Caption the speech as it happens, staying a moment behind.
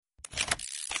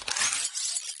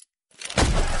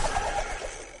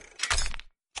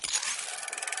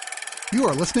You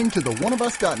are listening to the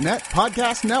oneofus.net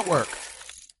podcast network.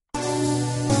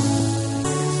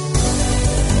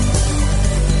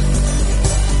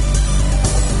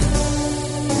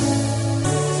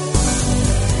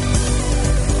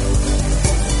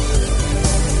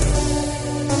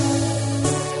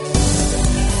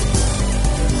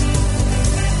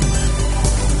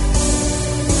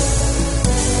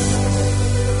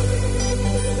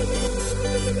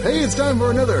 Hey, it's time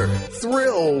for another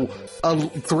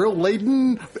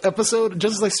thrill-laden episode.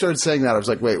 Just as I started saying that, I was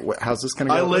like, wait, how's this going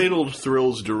to go? I ladled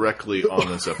thrills directly on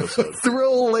this episode.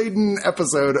 Thrill-laden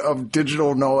episode of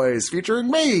Digital Noise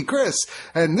featuring me, Chris.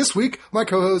 And this week, my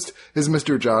co-host is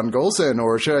Mr. John Golson,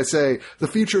 or should I say, the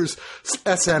features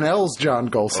SNL's John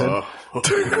Golson. Oh,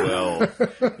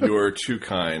 well, you are too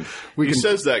kind. He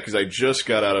says that because I just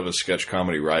got out of a sketch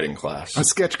comedy writing class. A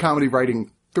sketch comedy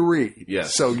writing 3.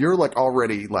 Yes. So you're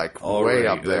already way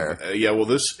up there. Yeah,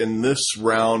 well, in this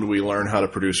round, we learn how to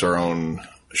produce our own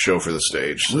show for the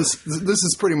stage. So. This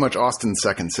is pretty much Austin's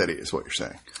second city, is what you're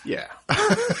saying. Yeah.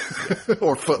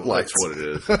 Or Footlights. That's what it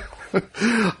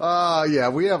is. Yeah,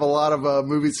 we have a lot of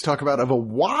movies to talk about of a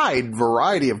wide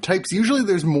variety of types. Usually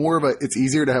there's more of it's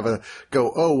easier to have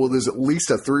there's at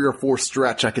least a 3 or 4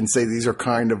 stretch I can say these are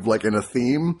kind of in a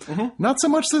theme. Mm-hmm. Not so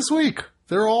much this week.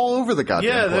 They're all over the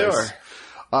goddamn place. Yeah, they are.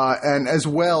 And as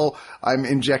well, I'm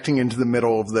injecting into the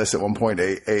middle of this at one point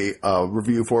a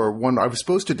review for one I was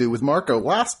supposed to do with Marco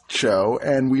last show,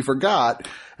 and we forgot.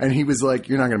 And he was like,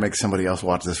 "You're not going to make somebody else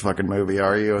watch this fucking movie,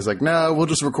 are you?" I was like, "No, we'll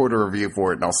just record a review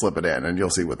for it, and I'll slip it in, and you'll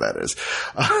see what that is."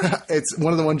 It's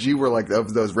one of the ones you were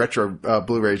of those retro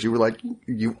Blu-rays. You were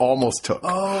you almost took.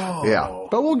 Oh, yeah.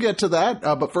 But we'll get to that.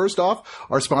 But first off,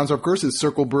 our sponsor, of course, is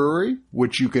Circle Brewery,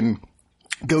 which you can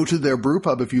go to their brew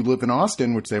pub if you live in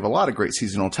Austin, which they have a lot of great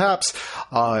seasonal taps,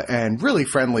 and really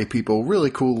friendly people,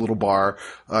 really cool little bar,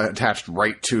 attached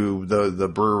right to the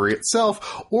brewery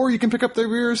itself. Or you can pick up their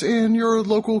beers in your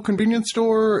local convenience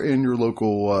store, in your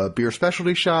local beer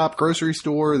specialty shop, grocery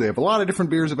store. They have a lot of different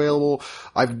beers available.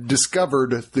 I've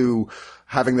discovered through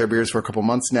having their beers for a couple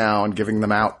months now and giving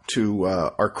them out to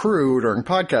our crew during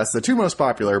podcasts, the two most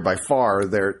popular by far,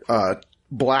 they're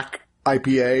Black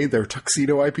IPA, their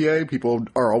Tuxedo IPA. People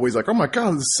are always like, "Oh my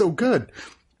God, this is so good."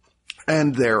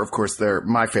 And they're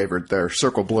my favorite, their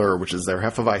Circle Blur, which is their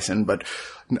Hefeweizen. But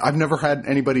I've never had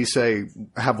anybody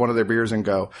have one of their beers and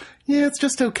go, "Yeah, it's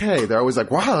just okay." They're always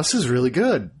like, "Wow, this is really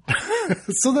good."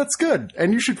 So that's good.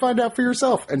 And you should find out for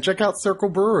yourself and check out Circle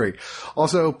Brewery.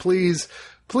 Also, please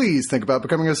think about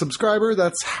becoming a subscriber.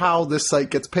 That's how this site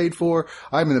gets paid for.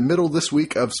 I'm in the middle this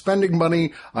week of spending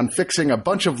money on fixing a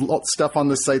bunch of stuff on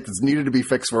this site that's needed to be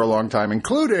fixed for a long time,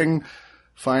 including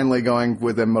finally going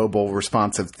with a mobile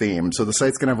responsive theme. So the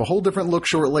site's going to have a whole different look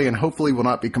shortly and hopefully will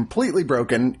not be completely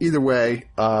broken. Either way,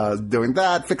 doing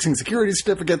that, fixing security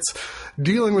certificates,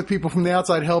 dealing with people from the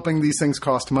outside helping. These things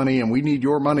cost money, and we need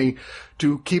your money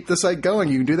to keep the site going.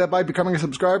 You can do that by becoming a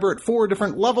subscriber at 4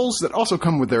 different levels that also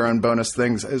come with their own bonus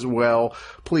things as well.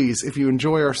 Please, if you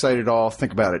enjoy our site at all,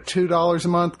 think about it. $2 a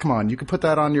month? Come on, you could put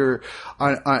that on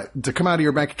to come out of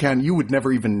your bank account. You would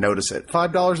never even notice it.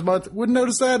 $5 a month? Wouldn't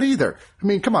notice that either. I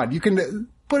mean, come on, you can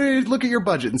look at your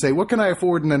budget and say, what can I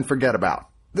afford, and then forget about.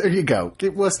 There you go.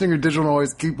 Keep listening to Digital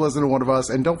Noise. Keep listening to One of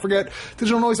Us. And don't forget,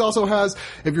 Digital Noise also has,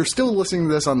 if you're still listening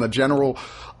to this on the general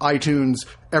iTunes,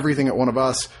 everything at One of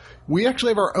Us, we actually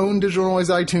have our own Digital Noise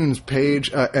iTunes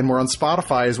page, and we're on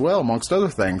Spotify as well, amongst other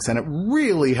things. And it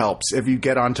really helps if you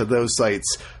get onto those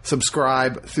sites,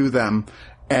 subscribe through them,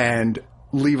 and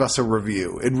leave us a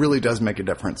review. It really does make a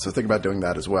difference. So think about doing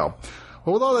that as well.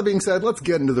 Well, with all that being said, let's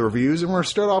get into the reviews, and we're going to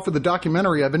start off with a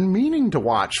documentary I've been meaning to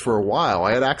watch for a while.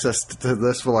 I had access to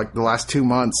this for the last 2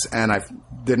 months, and I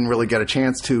didn't really get a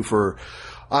chance to for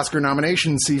Oscar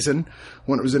nomination season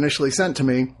when it was initially sent to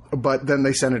me, but then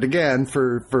they sent it again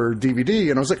for DVD,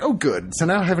 and I was like, oh, good. So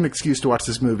now I have an excuse to watch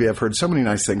this movie I've heard so many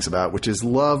nice things about, which is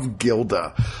Love,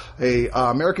 Gilda, a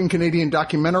American-Canadian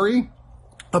documentary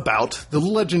about the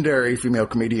legendary female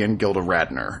comedian Gilda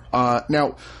Radner.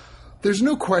 Now, there's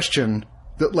no question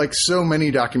that, like so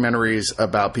many documentaries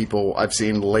about people I've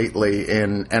seen lately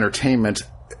in entertainment,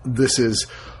 this is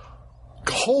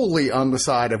wholly on the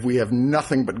side of we have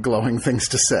nothing but glowing things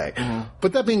to say. Mm-hmm.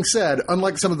 But that being said,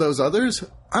 unlike some of those others,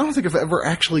 I don't think I've ever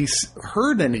actually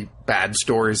heard any bad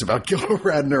stories about Gilda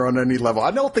Radner on any level.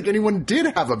 I don't think anyone did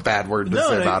have a bad word to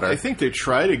say about her. I think they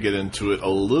try to get into it a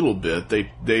little bit.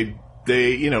 They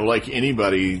like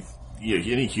anybody,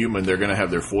 any human, they're going to have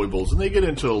their foibles, and they get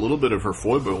into a little bit of her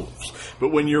foibles. But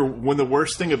when the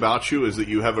worst thing about you is that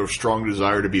you have a strong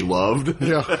desire to be loved,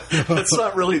 that's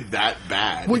not really that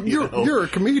bad. Well, you're a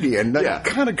comedian. That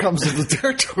kind of comes with the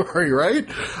territory, right?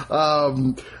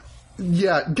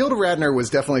 Gilda Radner was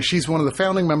she's one of the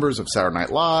founding members of Saturday Night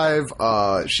Live.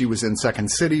 She was in Second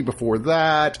City before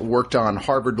that, worked on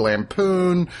Harvard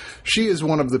Lampoon. She is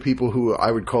one of the people who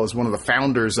I would call as one of the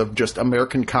founders of just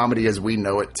American comedy as we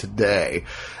know it today.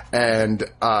 And,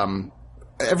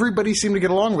 everybody seemed to get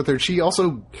along with her. She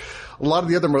also, a lot of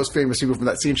the other most famous people from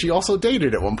that scene, she also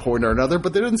dated at one point or another,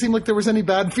 but there didn't seem like there was any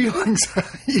bad feelings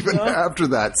even after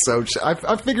that. So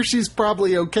I figure she's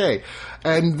probably okay.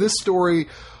 And this story,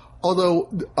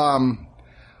 although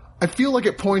I feel like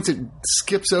at points it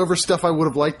skips over stuff I would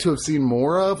have liked to have seen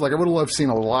more of. Like I would have loved seen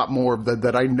a lot more of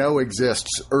that I know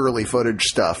exists, early footage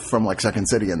stuff from like Second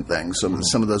City and things,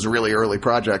 some of those really early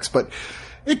projects. But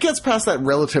it gets past that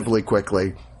relatively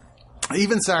quickly.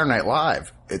 Even Saturday Night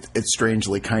Live, it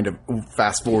strangely kind of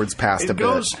fast forwards past a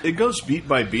bit. It goes beat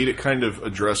by beat. It kind of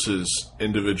addresses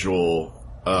individual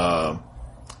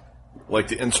like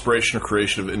the inspiration or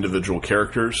creation of individual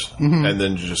characters, and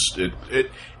then just it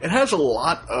has a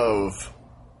lot of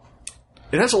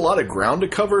ground to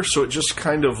cover, so it just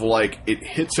kind of like it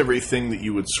hits everything that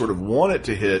you would sort of want it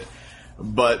to hit,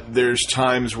 but there's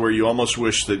times where you almost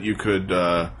wish that you could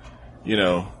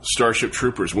Starship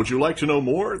Troopers. Would you like to know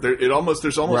more? There's almost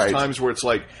times where it's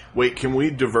like, wait, can we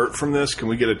divert from this? Can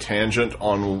we get a tangent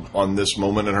on this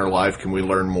moment in her life? Can we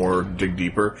learn more, dig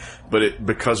deeper? But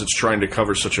because it's trying to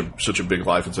cover such a big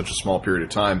life in such a small period of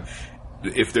time,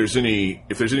 if there's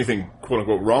anything quote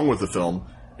unquote wrong with the film,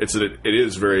 it's that it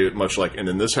is very much like, and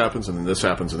then this happens, and then this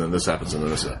happens, and then this happens, and then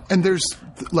this happens. And there's,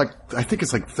 I think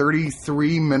it's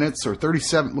 33 minutes or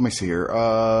 37, let me see here,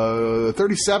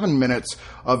 37 minutes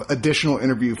of additional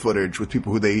interview footage with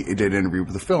people who they did interview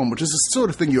with the film, which is the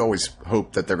sort of thing you always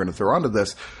hope that they're going to throw onto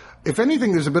this. If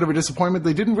anything, there's a bit of a disappointment.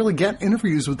 They didn't really get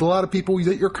interviews with a lot of people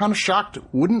that you're kind of shocked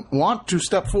wouldn't want to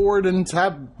step forward and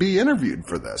be interviewed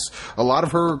for this. A lot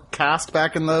of her cast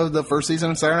back in the first season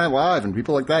of Saturday Night Live and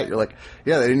people like that, you're like,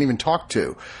 yeah, they didn't even talk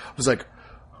to. I was like,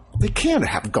 they can't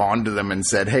have gone to them and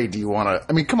said, hey, do you want to...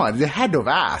 I mean, come on, they had to have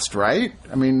asked, right?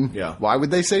 I mean, Why would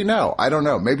they say no? I don't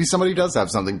know. Maybe somebody does have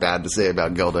something bad to say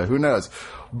about Gilda. Who knows?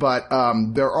 But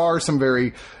there are some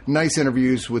very nice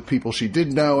interviews with people she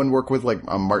did know and work with, like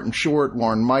Martin Short,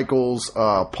 Lorne Michaels,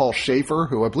 Paul Schaefer,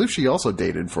 who I believe she also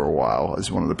dated for a while, is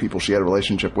one of the people she had a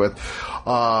relationship with,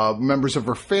 members of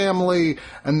her family,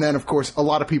 and then, of course, a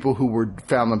lot of people who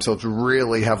found themselves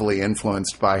really heavily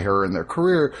influenced by her in their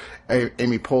career,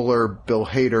 Amy Poehler, Bill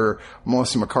Hader,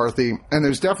 Melissa McCarthy. And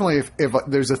there's definitely, if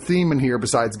there's a theme in here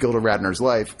besides Gilda Radner's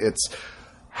life, it's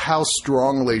how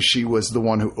strongly she was the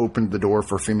one who opened the door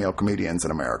for female comedians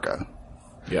in America.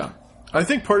 Yeah. I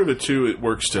think part of it, too, it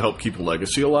works to help keep a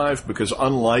legacy alive, because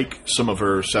unlike some of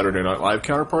her Saturday Night Live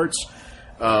counterparts,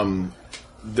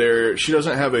 she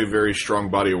doesn't have a very strong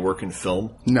body of work in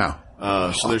film. No.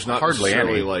 So there's not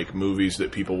necessarily like movies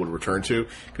that people would return to,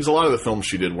 because a lot of the films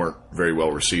she did weren't very well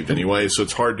received anyway, so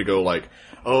it's hard to go like,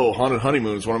 oh, Haunted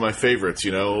Honeymoon is one of my favorites,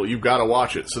 you've got to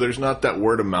watch it. So there's not that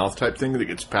word of mouth type thing that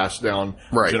gets passed down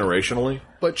generationally.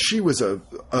 But she was a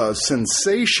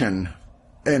sensation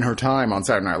in her time on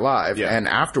Saturday Night Live, and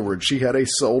afterwards she had a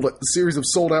series of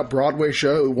sold out Broadway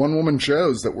one-woman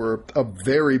shows that were a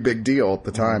very big deal at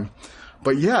the time.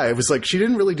 But yeah, it was like she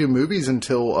didn't really do movies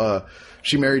until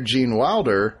she married Gene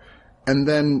Wilder. And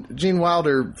then Gene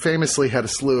Wilder famously had a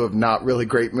slew of not really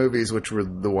great movies, which were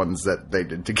the ones that they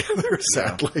did together,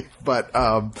 sadly. Yeah. But,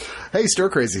 hey,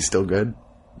 Stir Crazy's still good.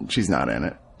 She's not in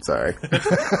it. Sorry.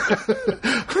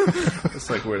 It's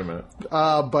like, wait a minute.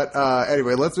 But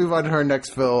anyway, let's move on to her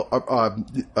next film,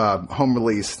 home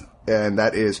release, and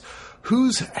that is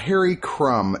Who's Harry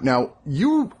Crumb? Now,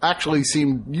 you actually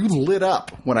you lit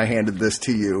up when I handed this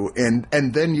to you, and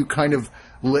then you kind of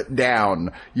lit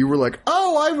down. You were like,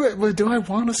 oh, do I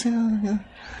want to see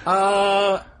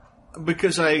that?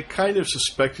 Because I kind of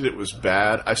suspected it was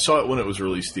bad. I saw it when it was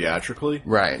released theatrically.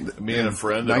 Right. Me and a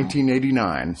friend.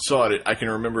 1989. Saw it. I can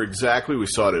remember exactly. We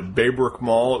saw it at Baybrook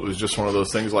Mall. It was just one of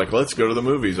those things like, let's go to the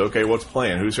movies. Okay, what's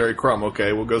playing? Who's Harry Crumb?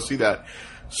 Okay, we'll go see that.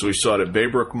 So we saw it at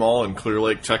Baybrook Mall in Clear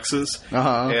Lake, Texas.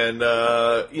 Uh-huh. And,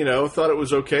 thought it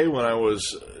was okay when I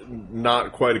was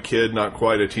not quite a kid, not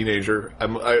quite a teenager. I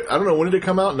don't know, when did it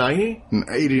come out? 90?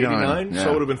 89. Yeah. So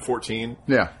I would have been 14.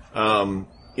 Yeah. And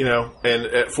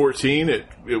at 14, it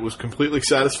was completely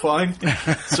satisfying.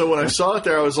 So when I saw it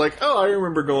there, I was like, oh, I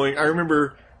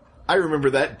remember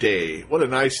that day. What a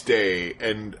nice day.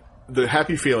 And the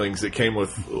happy feelings that came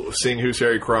with seeing Who's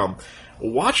Harry Crumb.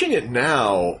 Watching it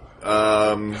now,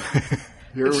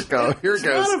 Here we go. Here it goes.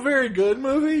 It's not a very good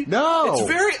movie. No. It's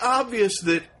very obvious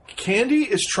that Candy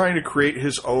is trying to create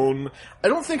his own... I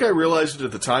don't think I realized it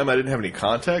at the time. I didn't have any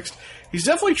context. He's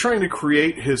definitely trying to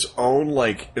create his own,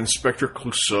 like, Inspector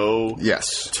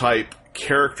Clouseau type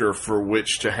character for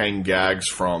which to hang gags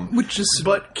from.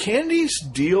 But Candy's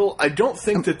deal... I don't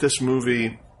think that this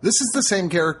movie... This is the same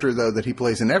character, though, that he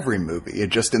plays in every movie.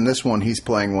 It just in this one, he's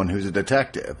playing one who's a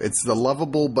detective. It's the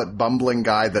lovable but bumbling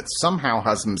guy that somehow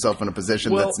has himself in a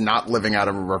position that's not living out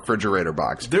of a refrigerator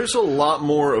box. There's a lot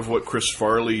more of what Chris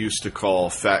Farley used to call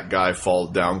fat guy fall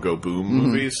down, go boom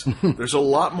movies. There's a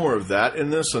lot more of that in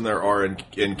this than there are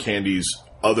in Candy's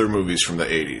other movies from the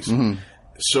 80s.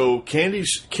 So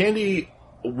Candy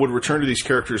would return to these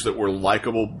characters that were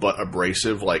likable but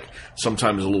abrasive, like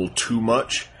sometimes a little too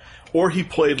much. Or he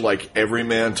played, like,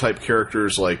 everyman type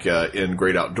characters, like in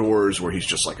Great Outdoors, where he's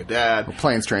just like a dad.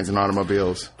 Planes, Trains, and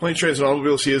Automobiles. Planes, Trains, and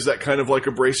Automobiles, he is that kind of, like,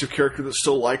 abrasive character that's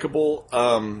still likable.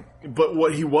 But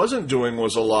what he wasn't doing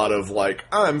was a lot of, like,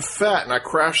 I'm fat and I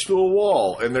crashed through a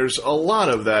wall. And there's a lot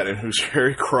of that in Who's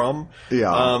Harry Crumb.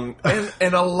 Yeah.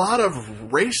 And a lot of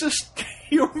racist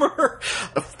humor.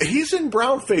 He's in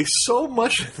brownface so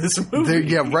much in this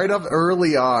movie. Right up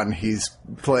early on, he's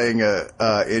playing a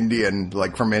Indian,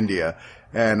 like from India,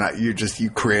 and you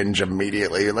cringe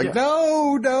immediately. You're like,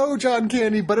 no, John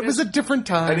Candy, but it was a different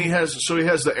time. And he has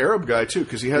the Arab guy too,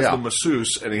 because he has the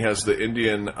masseuse and he has the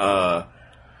Indian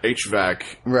HVAC,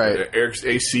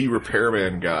 AC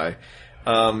repairman guy.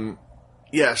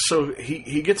 So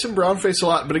he gets in brownface a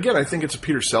lot, but again, I think it's a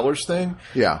Peter Sellers thing.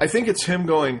 Yeah, I think it's him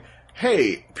going,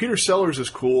 hey, Peter Sellers is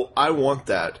cool, I want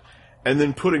that. And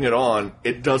then putting it on,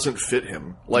 it doesn't fit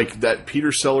him. Like, that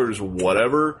Peter Sellers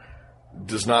whatever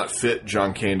does not fit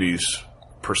John Candy's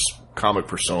comic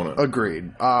persona.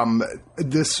 Agreed.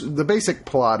 The basic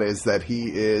plot is that he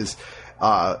is...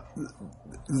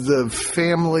 the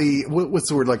family, what's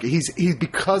the word? Like he's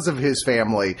because of his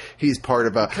family, he's part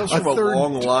of comes from a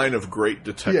long line of great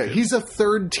detectives. Yeah, he's a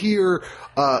third tier,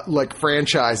 like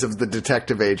franchise of the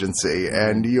detective agency,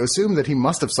 and you assume that he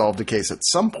must have solved a case at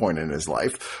some point in his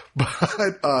life.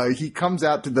 But he comes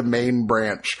out to the main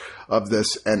branch of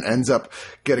this and ends up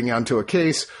getting onto a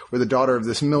case where the daughter of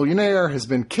this millionaire has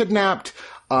been kidnapped,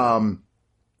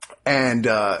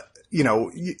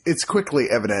 it's quickly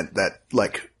evident that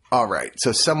like. All right,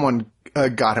 so someone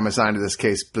got him assigned to this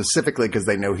case specifically because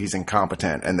they know he's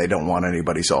incompetent and they don't want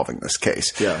anybody solving this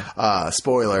case. Yeah.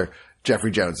 Spoiler,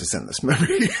 Jeffrey Jones is in this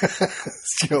movie.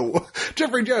 So,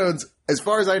 Jeffrey Jones, as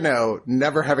far as I know,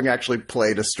 never having actually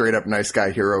played a straight-up nice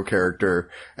guy hero character,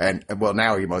 and, well,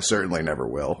 now he most certainly never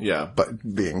will. Yeah. But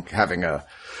having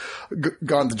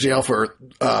gone to jail for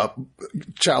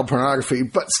child pornography.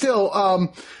 But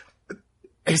still,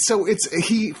 so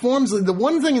he forms the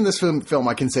one thing in this film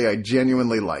I can say I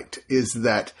genuinely liked is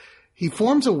that he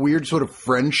forms a weird sort of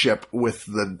friendship with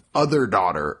the other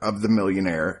daughter of the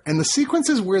millionaire, and the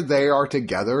sequences where they are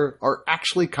together are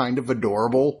actually kind of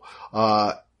adorable.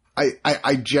 I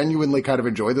genuinely kind of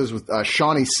enjoy those with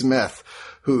Shawnee Smith,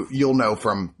 who you'll know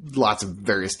from lots of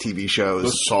various TV shows.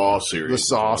 The Saw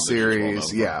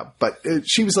series. Yeah. But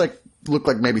she was looked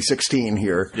like maybe 16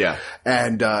 here. Yeah.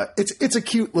 And it's a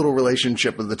cute little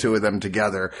relationship with the two of them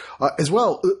together. As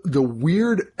well, the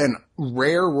weird and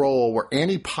rare role where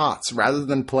Annie Potts, rather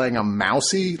than playing a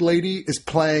mousy lady, is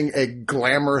playing a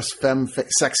glamorous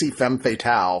sexy femme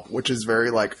fatale, which is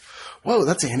very like, whoa,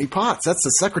 that's Annie Potts. That's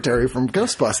the secretary from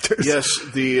Ghostbusters. Yes,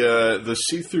 the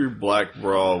see-through black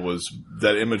bra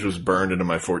that image was burned into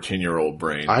my 14-year-old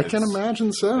brain. I can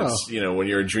imagine so. When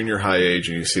you're a junior high age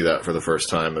and you see that for the first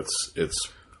time,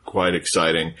 it's quite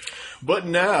exciting. But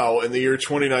now, in the year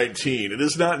 2019, it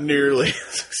is not nearly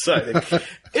as exciting.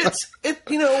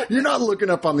 You're not looking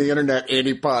up on the internet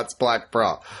Annie Potts black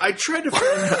bra. I tried to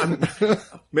find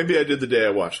maybe I did the day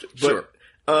I watched it. But,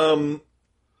 sure.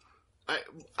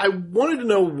 I wanted to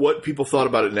know what people thought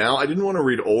about it now. I didn't want to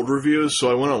read old reviews, so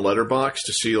I went on Letterboxd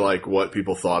to see what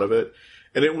people thought of it.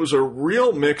 And it was a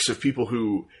real mix of people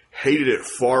who hated it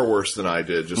far worse than I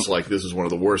did, just like this is one of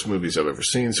the worst movies I've ever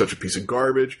seen, such a piece of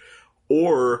garbage,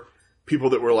 or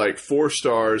people that were like 4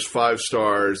 stars, 5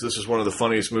 stars, this is one of the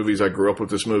funniest movies, I grew up with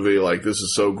this movie, like this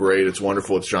is so great, it's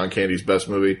wonderful, it's John Candy's best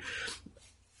movie.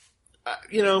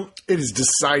 It is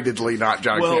decidedly not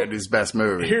John Candy's best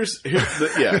movie.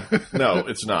 No,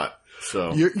 it's not.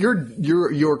 So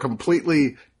you're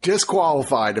completely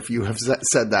disqualified if you have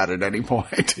said that at any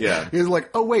point. Yeah. You're like,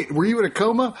 oh wait, were you in a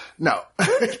coma? No.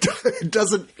 It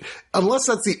doesn't, unless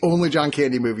that's the only John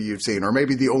Candy movie you've seen, or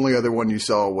maybe the only other one you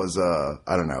saw was,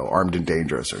 I don't know, Armed and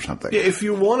Dangerous or something. Yeah, if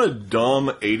you want a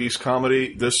dumb 80s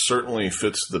comedy, this certainly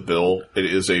fits the bill. It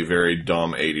is a very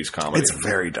dumb 80s comedy. It's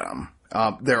very dumb.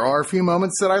 There are a few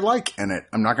moments that I like in it.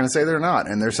 I'm not going to say they're not.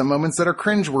 And there's some moments that are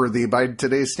cringeworthy by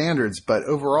today's standards. But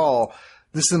overall,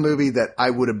 this is a movie that I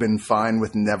would have been fine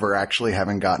with never actually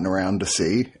having gotten around to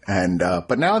see. And,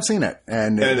 but now I've seen it.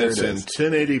 And it's in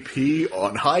 1080p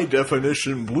on high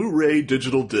definition Blu-ray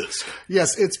digital disc.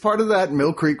 Yes, it's part of that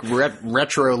Mill Creek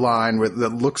retro line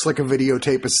that looks like a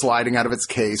videotape is sliding out of its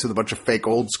case with a bunch of fake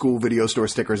old school video store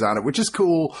stickers on it, which is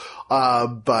cool.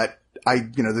 But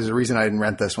there's a reason I didn't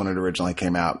rent this when it originally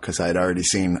came out, because I'd already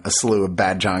seen a slew of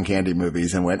bad John Candy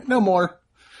movies and went, no more.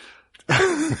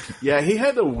 Yeah, he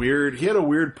had a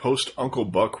weird post Uncle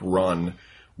Buck run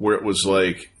where it was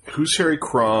like Who's Harry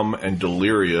Crumb and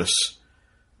Delirious,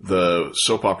 the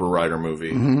soap opera writer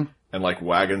movie, and like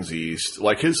Wagons East.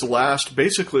 Like his last,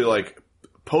 basically like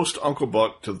post Uncle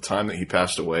Buck to the time that he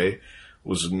passed away,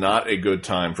 was not a good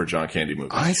time for John Candy movies.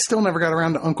 I still never got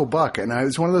around to Uncle Buck, and it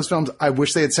was one of those films, I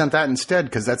wish they had sent that instead,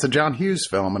 because that's a John Hughes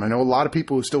film, and I know a lot of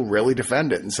people who still really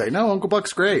defend it and say, no, Uncle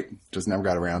Buck's great. Just never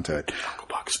got around to it. Uncle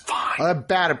Buck's fine. I have a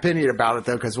bad opinion about it,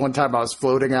 though, because one time I was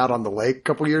floating out on the lake a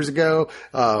couple years ago,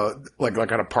 like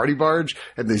on a party barge,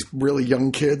 and these really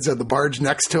young kids had the barge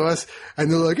next to us, and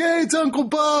they're like, hey, it's Uncle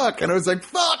Buck! And I was like,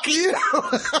 fuck you!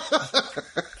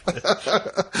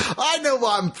 I know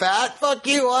I'm fat. Fuck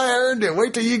you, I earned it.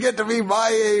 Wait till you get to be my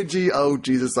age. Oh,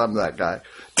 Jesus, I'm that guy.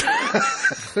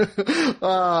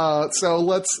 So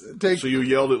let's take. So you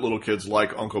yelled at little kids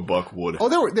like Uncle Buck would.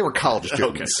 Oh, they were college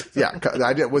students. Okay.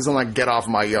 Yeah, it wasn't like get off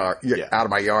my yard, out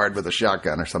of my yard with a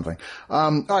shotgun or something.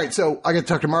 All right, so I get to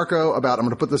talk to Marco about. I'm going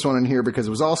to put this one in here because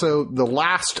it was also the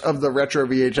last of the retro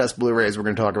VHS Blu-rays we're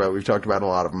going to talk about. We've talked about a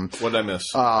lot of them. What did I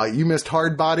miss? You missed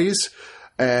Hard Bodies,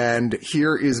 and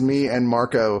here is me and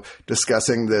Marco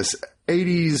discussing this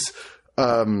 80s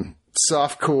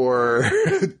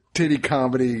softcore titty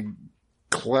comedy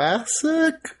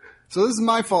classic. So this is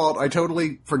my fault. I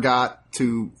totally forgot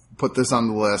to put this on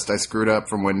the list. I screwed up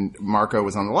from when Marco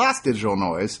was on the last Digital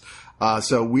Noise.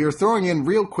 So we are throwing in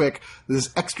real quick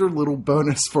this extra little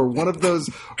bonus for one of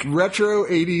those retro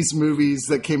 80s movies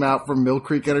that came out from Mill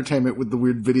Creek Entertainment with the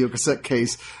weird video cassette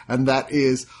case. And that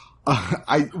is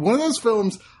one of those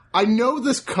films. I know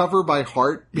this cover by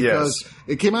heart because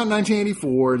it came out in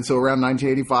 1984, and so around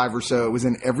 1985 or so, it was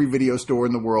in every video store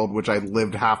in the world, which I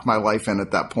lived half my life in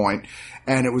at that point.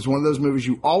 And it was one of those movies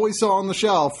you always saw on the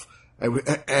shelf.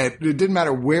 It didn't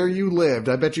matter where you lived.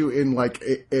 I bet you in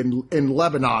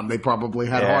Lebanon, they probably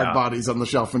had Hard Bodies on the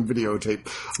shelf in videotape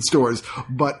stores.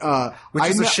 But, which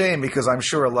is a shame because I'm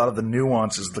sure a lot of the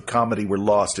nuances of the comedy were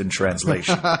lost in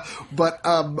translation. But,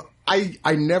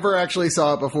 I never actually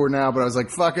saw it before now, but I was like,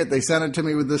 fuck it. They sent it to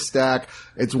me with this stack.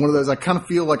 It's one of those, I kind of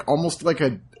feel like almost like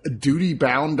a duty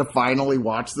bound to finally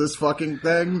watch this fucking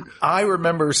thing. I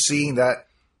remember seeing that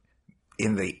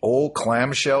in the old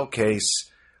clamshell case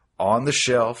on the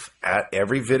shelf at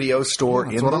every video store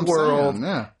in the world.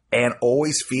 And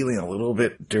always feeling a little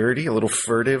bit dirty, a little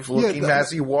furtive looking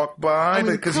as you walk by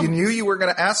because you knew you were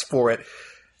going to ask for it.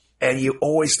 And you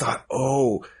always thought,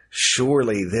 oh,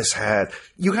 surely this had,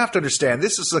 you have to understand,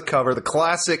 this is the cover, the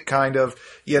classic kind of,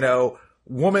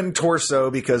 woman torso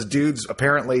because dudes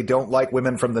apparently don't like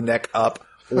women from the neck up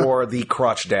or the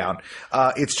crotch down.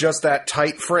 It's just that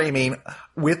tight framing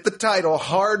with the title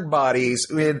Hard Bodies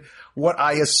in what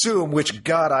I assume, which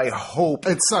God, I hope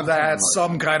it's that's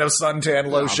some kind of suntan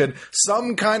lotion,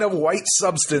 some kind of white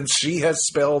substance. She has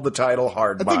spelled the title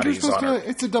Hard Bodies on her.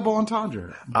 It's a double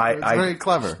entendre. It's very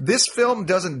clever. This film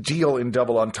doesn't deal in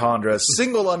double entendres.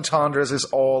 Single entendres is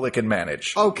all it can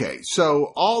manage. Okay,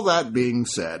 so all that being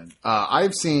said, I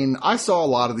saw a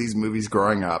lot of these movies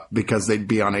growing up because they'd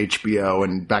be on HBO,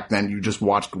 and back then you just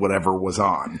watched whatever was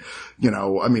on.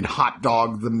 Hot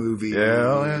Dog the movie,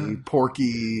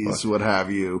 Porky's, what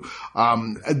have you.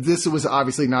 This was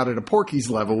obviously not at a Porky's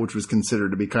level, which was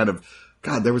considered to be kind of,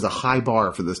 God, there was a high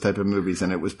bar for this type of movies,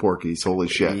 and it was Porky's. Holy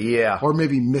shit. Yeah. Or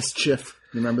maybe Mischief.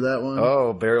 You remember that one?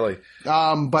 Oh, barely.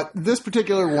 But this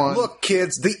particular one... Look,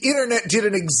 kids, the internet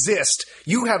didn't exist.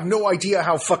 You have no idea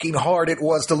how fucking hard it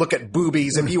was to look at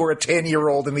boobies if you were a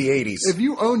 10-year-old in the 80s. If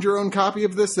you owned your own copy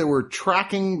of this, there were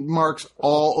tracking marks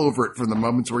all over it from the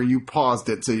moments where you paused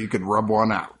it so you could rub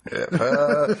one out.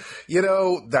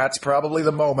 That's probably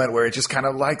the moment where it just kind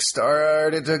of like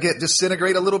started to get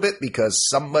disintegrate a little bit because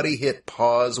somebody hit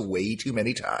pause way too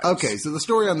many times. Okay, so the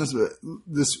story on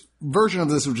this version of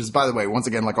this, which is, by the way, once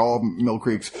again, like all Mill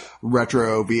Creek's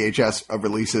retro VHS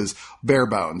releases, bare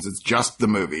bones. It's just the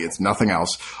movie. It's nothing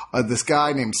else. This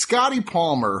guy named Scotty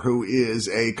Palmer, who is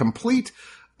a complete...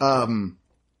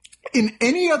 in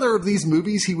any other of these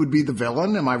movies, he would be the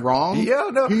villain. Am I wrong? Yeah,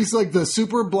 no. He's like the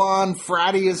super blonde,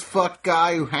 fratty as fuck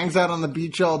guy who hangs out on the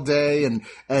beach all day and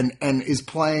is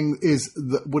playing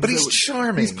But he's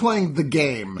charming. He's playing the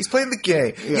game. He's playing the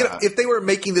game. Yeah. If they were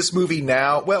making this movie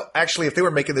now, well, actually, if they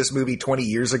were making this movie 20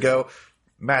 years ago,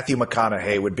 Matthew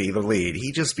McConaughey would be the lead.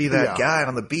 He'd just be that guy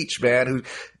on the beach, man, who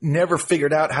never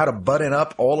figured out how to button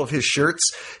up all of his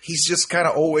shirts. He's just kind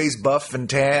of always buff and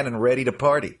tan and ready to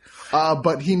party.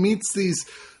 But he meets these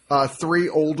three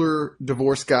older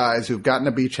divorced guys who've gotten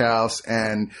a beach house,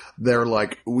 and they're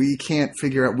like, we can't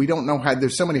figure out, we don't know how,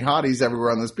 there's so many hotties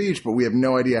everywhere on this beach, but we have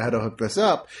no idea how to hook this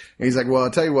up. And he's like, well, I'll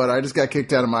tell you what, I just got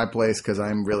kicked out of my place because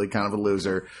I'm really kind of a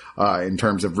loser in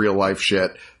terms of real life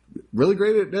shit. Really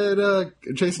great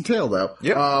at chasing tail, though.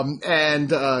 Yeah.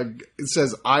 It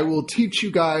says, I will teach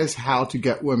you guys how to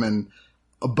get women,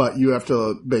 but you have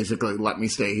to basically let me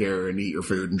stay here and eat your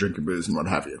food and drink your booze and what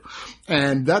have you.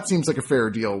 And that seems like a fair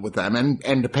deal with them,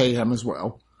 and to pay him as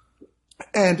well.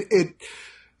 And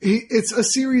it's a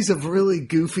series of really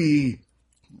goofy,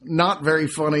 not very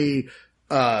funny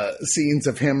scenes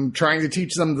of him trying to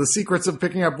teach them the secrets of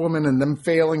picking up women and them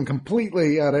failing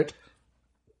completely at it.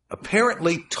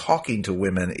 Apparently, talking to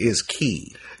women is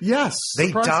key. Yes.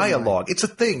 They dialogue. It's a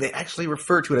thing. They actually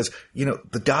refer to it as,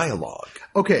 the dialogue.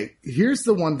 Okay, here's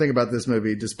the one thing about this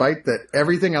movie, despite that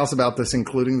everything else about this,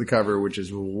 including the cover, which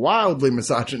is wildly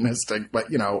misogynistic, but,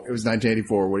 it was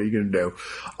 1984, what are you going to do?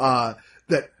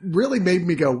 That really made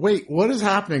me go, wait, what is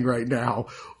happening right now?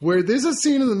 Where there's a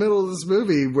scene in the middle of this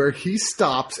movie where he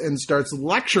stops and starts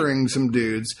lecturing some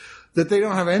dudes that they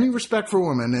don't have any respect for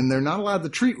women and they're not allowed to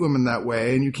treat women that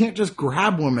way. And you can't just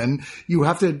grab women. You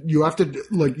have to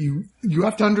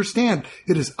understand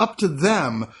it is up to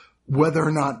them whether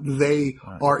or not they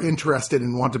are interested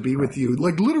and want to be with you.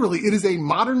 Like, literally, it is a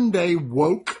modern-day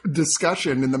woke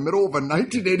discussion in the middle of a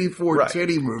 1984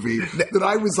 titty movie that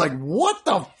I was like, what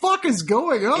the fuck is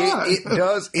going on?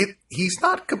 He's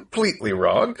not completely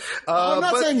wrong. I'm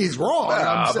not saying he's wrong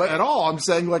at all. I'm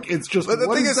saying, like, it's just,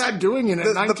 what is that doing in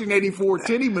a 1984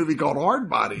 titty movie called Hard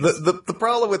Bodies? The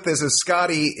problem with this is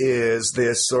Scotty is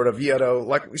this sort of,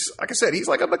 like I said, he's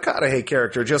like a McConaughey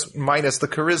character, just minus the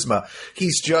charisma.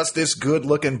 He's just this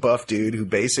good-looking buff dude who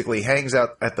basically hangs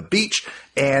out at the beach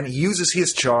and uses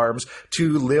his charms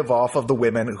to live off of the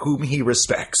women whom he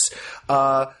respects.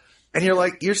 And you're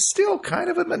like, you're still kind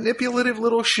of a manipulative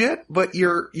little shit, but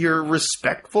you're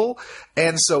respectful.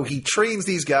 And so he trains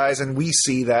these guys, and we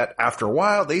see that after a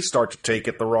while, they start to take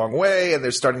it the wrong way, and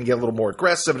they're starting to get a little more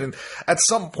aggressive. And at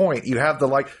some point, you have the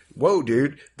like, whoa,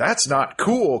 dude, that's not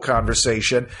cool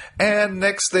conversation. And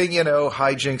next thing you know,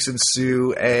 hijinks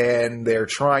ensue, and they're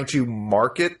trying to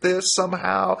market this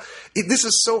somehow. This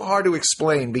is so hard to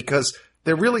explain because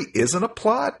there really isn't a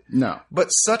plot. No. But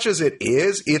such as it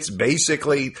is, it's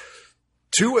basically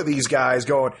two of these guys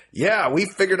going, yeah, we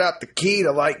figured out the key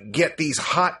to like get these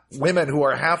hot women who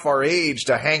are half our age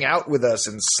to hang out with us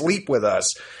and sleep with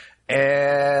us.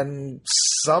 And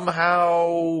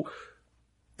somehow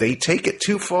they take it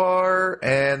too far,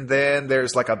 and then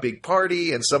there's like a big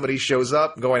party, and somebody shows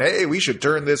up going, hey, we should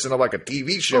turn this into like a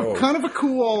TV show. Oh, kind of a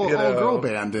cool all-girl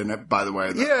band in it, by the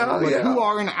way. Who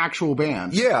are an actual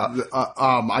band. Yeah.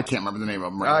 I can't remember the name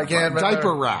of them right now. I can't remember.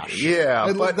 Diaper Rash.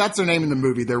 Yeah. But that's their name in the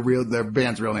movie, their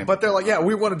band's real name. But they're like, yeah,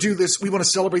 we want to do this, we want to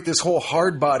celebrate this whole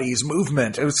Hard Bodies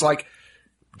movement. And it's like,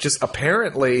 just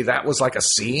apparently that was like a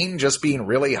scene, just being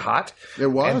really hot. It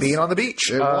was. And being on the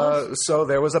beach. It was. So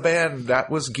there was a band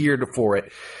that was geared for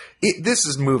it.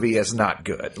 This movie is not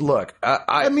good. Look,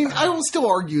 I will still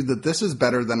argue that this is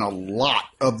better than a lot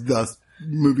of the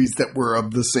movies that were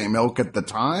of the same ilk at the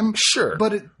time. Sure.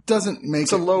 But doesn't make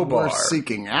it's a low bar. Worth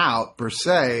seeking out per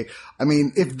se. I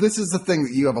mean, if this is the thing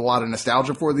that you have a lot of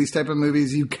nostalgia for, these type of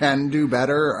movies, you can do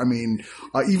better. I mean,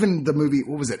 even the movie,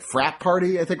 what was it? Frat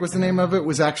Party, I think was the name of it,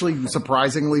 was actually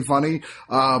surprisingly funny.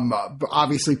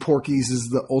 Obviously Porky's is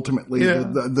the ultimately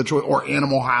the choice, or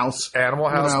Animal House. Animal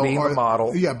House being the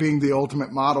model. Yeah, being the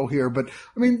ultimate model here. But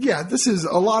I mean, yeah,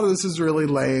 a lot of this is really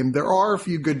lame. There are a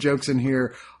few good jokes in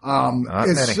here.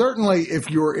 It's certainly,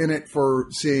 if you're in it for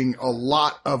seeing a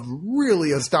lot of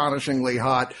really astonishingly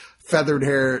hot feathered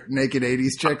hair naked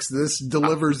 80s chicks, this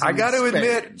delivers. I got to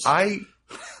admit,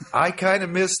 I kind of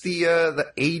miss the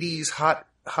 80s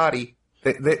hottie.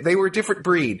 They were a different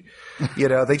breed. You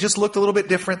know, they just looked a little bit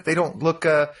different. They don't look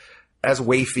as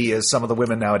wafy as some of the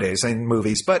women nowadays in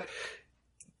movies. But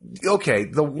okay,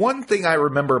 the one thing I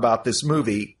remember about this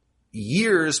movie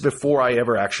years before I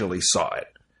ever actually saw it,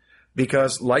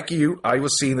 because like you, I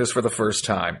was seeing this for the first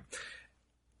time.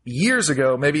 Years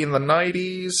ago, maybe in the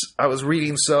 90s, I was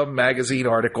reading some magazine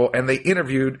article and they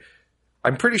interviewed,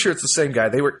 I'm pretty sure it's the same guy.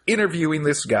 They were interviewing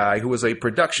this guy who was a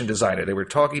production designer. They were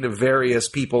talking to various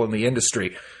people in the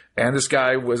industry. And this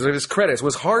guy was, in his credits,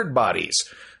 was Hard Bodies.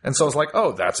 And so I was like,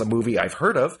 oh, that's a movie I've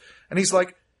heard of. And he's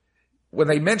like, when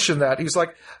they mentioned that, he's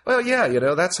like, well, yeah, you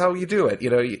know, that's how you do it. You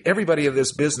know, everybody in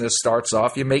this business starts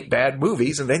off, you make bad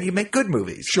movies and then you make good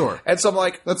movies. Sure. And so I'm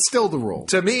like, that's still the rule.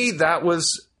 To me,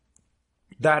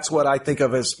 that's what I think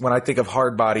of as when I think of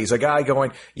Hard Bodies. A guy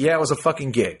going, yeah, it was a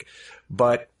fucking gig,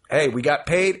 but hey, we got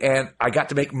paid and I got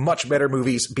to make much better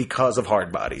movies because of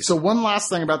Hard Bodies. So one last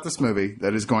thing about this movie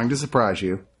that is going to surprise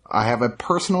you. I have a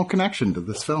personal connection to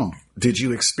this film. Did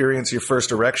you experience your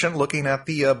first erection looking at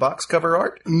the box cover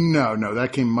art? No,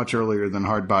 that came much earlier than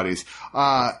Hard Bodies.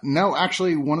 No,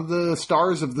 actually, one of the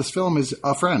stars of this film is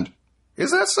a friend.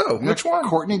 Is that so? Which one?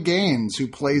 Courtney Gaines, who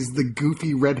plays the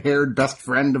goofy red-haired best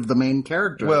friend of the main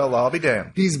character. Well, I'll be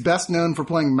damned. He's best known for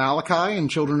playing Malachi in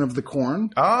Children of the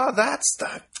Corn. Ah,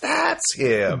 that's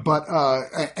him. But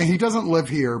and he doesn't live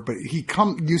here, but he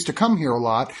used to come here a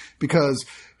lot because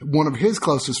one of his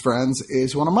closest friends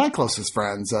is one of my closest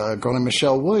friends, a girl named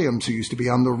Michelle Williams, who used to be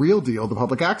on The Real Deal, the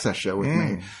public access show with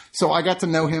me. So I got to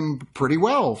know him pretty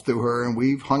well through her, and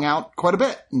we've hung out quite a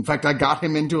bit. In fact, I got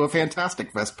him into a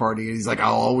Fantastic Fest party, and he's like,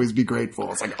 I'll always be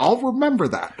grateful. It's like, I'll remember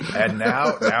that. And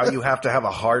now you have to have a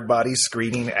Hard Body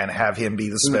screening and have him be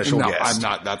the special guest. No, I'm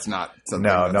not. That's not something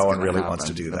no one really wants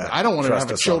to do that. I don't want to have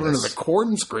a Children of the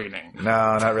Corn screening. No,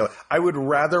 not really. I would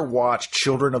rather watch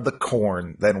Children of the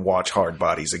Corn than watch Hard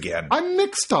Bodies again. I'm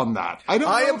mixed on that. I don't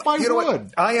know if I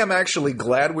would. I am actually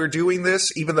glad we're doing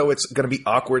this, even though it's going to be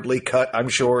awkwardly cut, I'm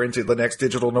sure, into the next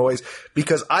Digital Noise,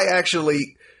 because I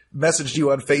actually messaged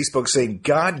you on Facebook saying,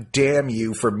 God damn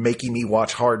you for making me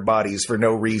watch Hard Bodies for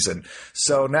no reason.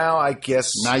 So now I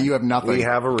guess now you have nothing. We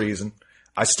have a reason.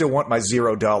 I still want my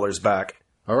 $0 back.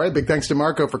 All right. Big thanks to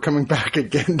Marco for coming back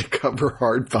again to cover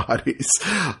Hard Bodies.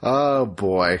 Oh,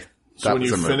 boy. So when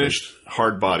you finished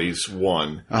Hard Bodies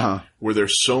 1, were there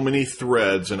so many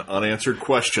threads and unanswered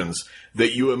questions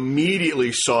that you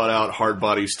immediately sought out Hard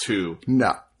Bodies 2?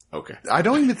 No. Okay. I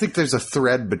don't even think there's a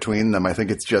thread between them. I think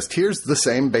it's just, here's the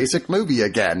same basic movie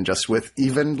again, just with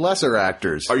even lesser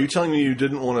actors. Are you telling me you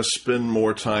didn't want to spend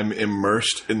more time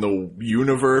immersed in the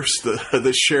universe,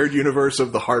 the shared universe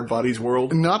of the Hard Bodies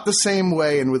world? Not the same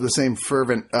way and with the same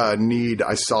fervent need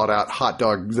I sought out Hot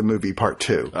Dog the Movie Part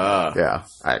 2. Yeah.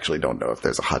 I actually don't know if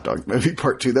there's a Hot Dog Movie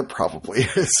Part 2. There probably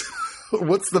is.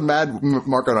 What's the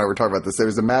Marco and I were talking about this. There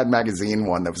was a Mad Magazine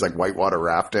one that was like whitewater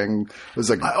rafting. It was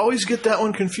like, I always get that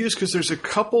one confused because there's a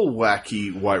couple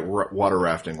wacky whitewater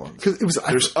rafting ones.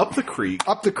 There's Up the Creek.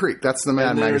 Up the Creek. That's the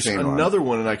Mad Magazine one. There's another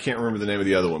one, and I can't remember the name of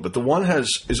the other one. But the one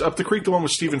is Up the Creek the one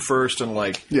with Stephen Furst and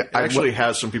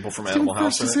has some people from Animal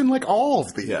House in it. Stephen Furst is in like all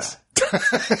of these. Yeah.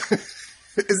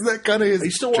 Isn't that kind of his I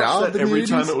used to watch job that every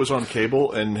time it was on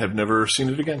cable and have never seen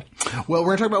it again. Well,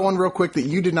 we're going to talk about one real quick that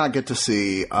you did not get to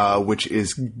see, which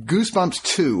is Goosebumps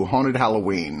 2, Haunted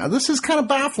Halloween. Now, this is kind of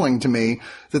baffling to me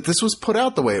that this was put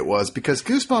out the way it was, because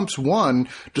Goosebumps 1,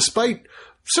 despite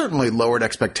certainly lowered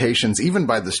expectations, even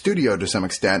by the studio to some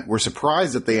extent, we're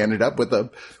surprised that they ended up with a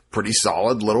pretty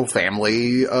solid little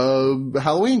family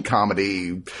Halloween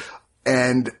comedy.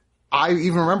 And I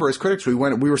even remember as critics, we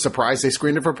were surprised they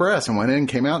screened it for press and went in and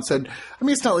came out and said, I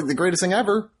mean, it's not like the greatest thing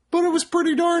ever, but it was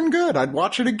pretty darn good. I'd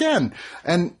watch it again.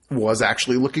 And was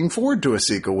actually looking forward to a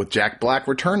sequel with Jack Black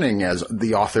returning as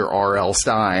the author R.L.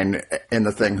 Stine in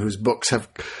The Thing, whose books have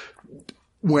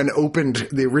when opened,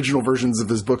 the original versions of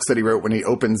his books that he wrote, when he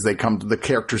opens, the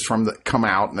characters come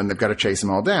out and then they've got to chase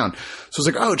them all down. So it's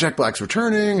like, oh, Jack Black's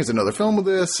returning. Is another film of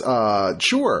this?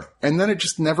 Sure. And then it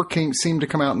just never seemed to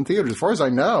come out in theaters. As far as I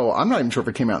know, I'm not even sure if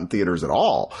it came out in theaters at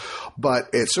all, but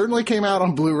it certainly came out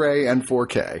on Blu-ray and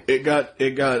 4K. It got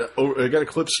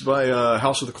eclipsed by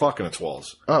House of the Clock in its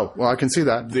walls. Oh, well, I can see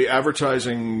that. The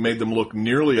advertising made them look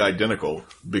nearly identical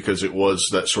because it was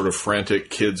that sort of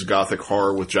frantic kids gothic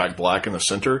horror with Jack Black in the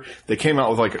center. They came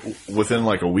out within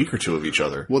a week or two of each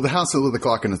other. Well, the House of the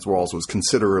Clock in its walls was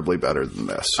considerably better than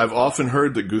this. I've often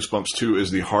heard that Goosebumps 2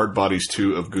 is the Hard Bodies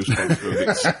 2 of Goosebumps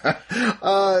movies.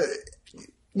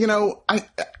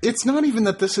 It's not even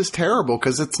that this is terrible,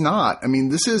 because it's not. I mean,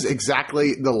 this is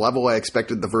exactly the level I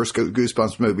expected the first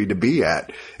Goosebumps movie to be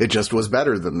at. It just was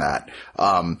better than that.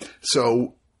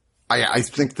 So I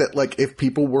think that, if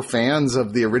people were fans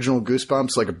of the original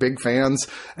Goosebumps, big fans,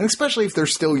 and especially if they're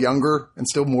still younger and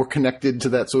still more connected to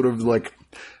that sort of,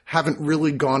 haven't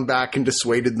really gone back and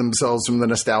dissuaded themselves from the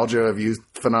nostalgia of youth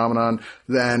phenomenon,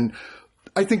 then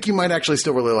I think you might actually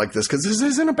still really like this, because this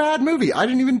isn't a bad movie. I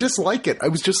didn't even dislike it. I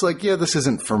was just like, yeah, this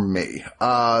isn't for me.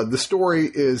 The story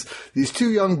is these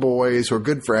two young boys who are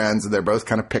good friends, and they're both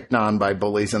kind of picked on by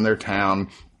bullies in their town.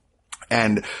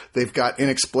 And they've got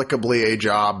inexplicably a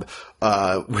job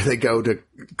where they go to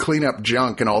clean up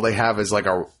junk, and all they have is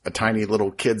a tiny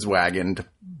little kid's wagon to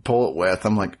pull it with.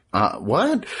 I'm like,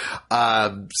 what?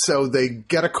 So they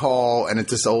get a call, and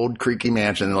it's this old creaky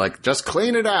mansion. They're like, just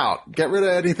clean it out. Get rid of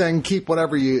anything. Keep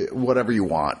whatever you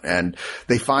want. And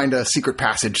they find a secret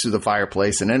passage through the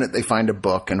fireplace, and in it they find a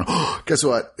book. And guess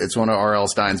what? It's one of R.L.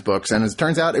 Stine's books. And it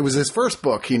turns out it was his first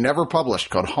book he never published,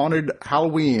 called Haunted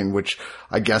Halloween, which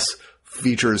I guess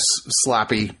features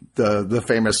Slappy, the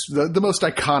famous, the most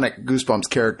iconic Goosebumps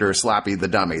character, Slappy the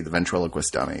dummy, the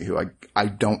ventriloquist dummy, who I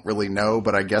don't really know,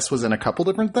 but I guess was in a couple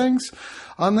different things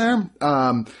on there.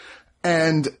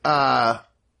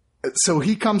 So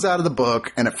he comes out of the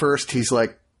book, and at first he's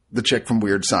like the chick from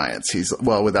Weird Science.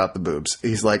 Without the boobs.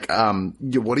 He's like,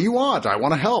 what do you want? I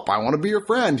want to help. I want to be your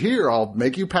friend. Here, I'll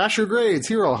make you pass your grades.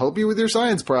 Here, I'll help you with your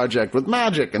science project with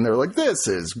magic. And they're like, this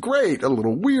is great. A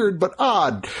little weird, but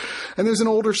odd. And there's an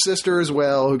older sister as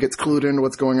well who gets clued into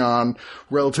what's going on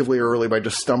relatively early by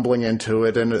just stumbling into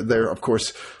it. And they're, of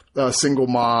course, a single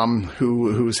mom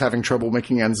who's having trouble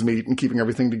making ends meet and keeping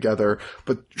everything together.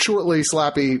 But shortly,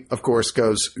 Slappy, of course,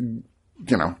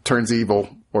 turns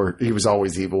evil. Or he was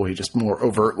always evil. He just more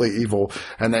overtly evil.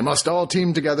 And they must all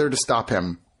team together to stop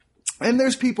him. And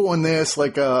there's people in this,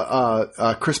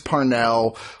 Chris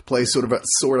Parnell plays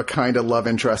sort of kind of love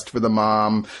interest for the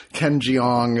mom. Ken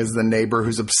Jeong is the neighbor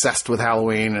who's obsessed with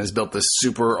Halloween and has built this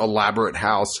super elaborate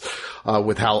house,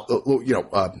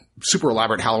 super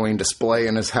elaborate Halloween display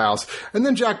in his house. And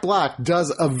then Jack Black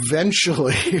does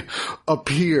eventually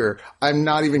appear. I'm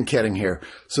not even kidding here.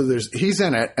 So he's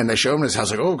in it, and they show him his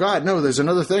house, oh God, no, there's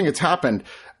another thing. It's happened.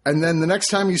 And then the next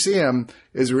time you see him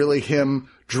is really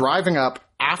him driving up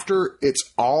after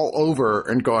it's all over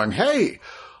and going, hey,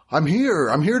 I'm here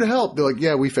to help. They're like,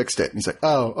 yeah, we fixed it. And he's like,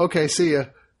 oh, okay, see ya.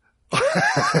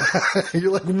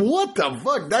 You're like, what the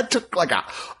fuck? That took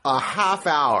a half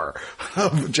hour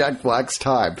of Jack Black's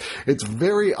time. It's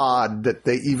very odd that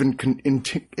they even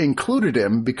included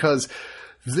him, because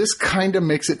this kind of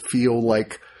makes it feel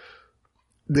like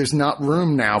there's not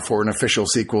room now for an official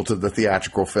sequel to the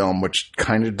theatrical film, which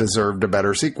kind of deserved a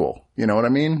better sequel. You know what I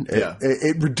mean? Yeah.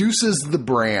 It reduces the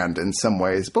brand in some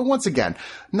ways, but once again,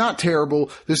 not terrible.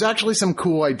 There's actually some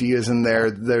cool ideas in there.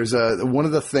 There's one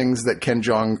of the things that Ken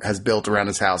Jeong has built around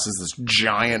his house is this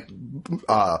giant,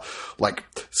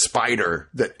 spider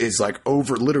that is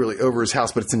literally over his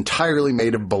house, but it's entirely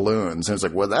made of balloons. And it's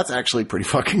like, well, that's actually pretty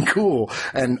fucking cool.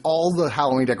 And all the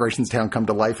Halloween decorations in town come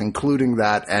to life, including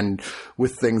that, and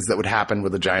with things that would happen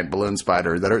with a giant balloon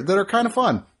spider that are kind of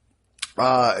fun.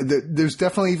 There's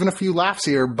definitely even a few laughs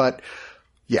here, but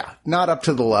yeah, not up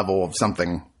to the level of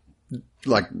something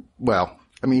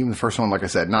even the first one, like I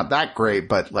said, not that great,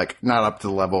 but not up to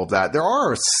the level of that. There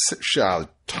are a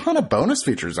ton of bonus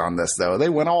features on this, though. They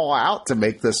went all out to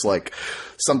make this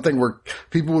something where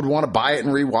people would want to buy it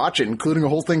and rewatch it, including a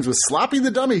whole things with Slappy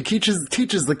the Dummy teaches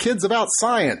the kids about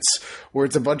science, where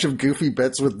it's a bunch of goofy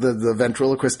bits with the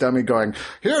ventriloquist dummy going,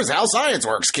 here's how science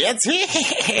works, kids,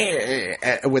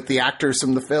 with the actors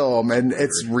from the film, and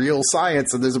it's real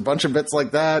science, and there's a bunch of bits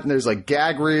like that, and there's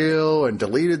gag reel and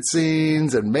deleted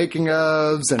scenes and making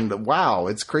ofs, and wow,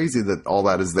 it's crazy that all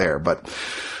that is there, but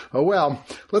Oh, well,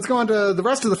 let's go on to the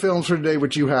rest of the films for today,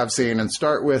 which you have seen, and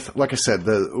start with, like I said,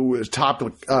 the top,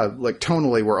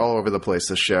 tonally, we're all over the place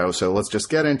this show, so let's just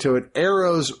get into it.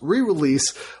 Arrow's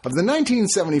re-release of the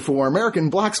 1974 American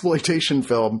blaxploitation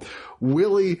film,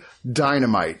 Willie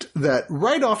Dynamite, that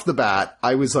right off the bat,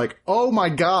 I was like, oh my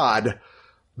God,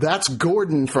 that's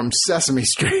Gordon from Sesame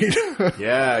Street.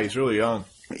 Yeah, he's really young.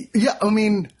 Yeah, I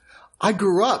mean, I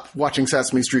grew up watching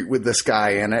Sesame Street with this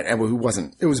guy in it, and who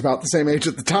wasn't. It was about the same age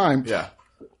at the time. Yeah.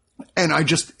 And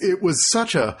it was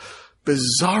such a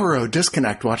bizarro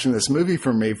disconnect watching this movie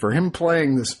for me, for him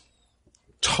playing this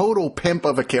total pimp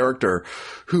of a character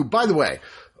who, by the way,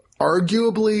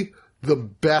 arguably the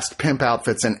best pimp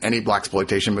outfits in any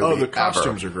blaxploitation movie. Oh, the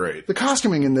costumes are great. The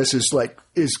costuming in this is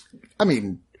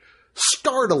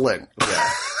startling.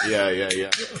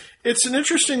 Yeah. It's an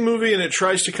interesting movie, and it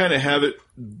tries to kind of have it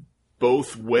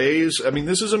both ways. I mean,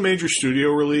 this is a major studio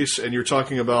release, and you're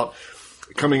talking about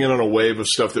coming in on a wave of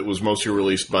stuff that was mostly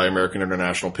released by American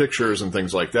International Pictures and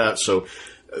things like that. So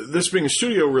this being a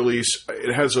studio release,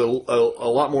 it has a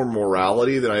lot more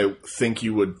morality than I think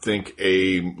you would think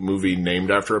a movie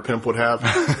named after a pimp would have.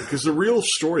 Because the real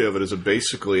story of it is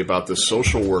basically about this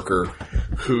social worker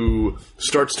who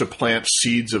starts to plant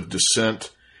seeds of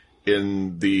dissent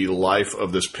in the life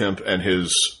of this pimp and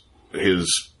his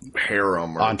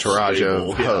harem or entourage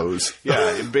of hoes.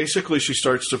 Yeah, and basically she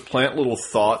starts to plant little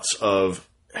thoughts of,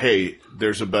 hey,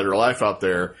 there's a better life out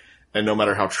there, and no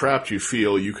matter how trapped you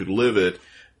feel, you could live it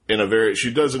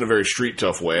she does it in a very street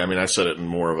tough way. I mean, I said it in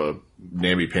more of a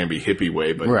namby-pamby hippie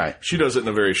way, but right. She does it in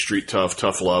a very street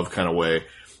tough love kind of way,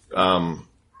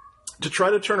 to try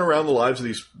to turn around the lives of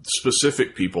these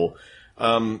specific people.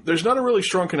 There's not a really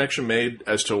strong connection made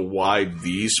as to why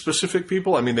these specific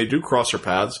people. I mean, they do cross their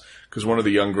paths because one of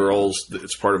the young girls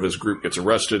that's part of his group gets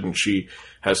arrested, and she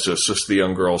has to assist the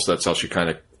young girls. That's how she kind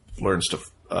of learns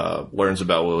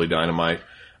about Willie Dynamite.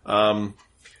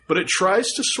 But it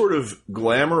tries to sort of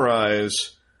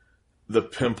glamorize the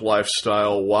pimp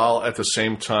lifestyle while at the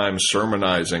same time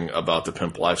sermonizing about the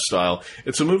pimp lifestyle.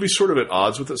 It's a movie sort of at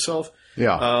odds with itself.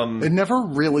 Yeah. It never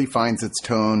really finds its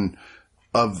tone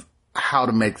of how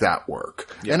to make that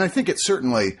work. Yeah. And I think it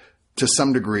certainly, to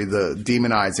some degree, the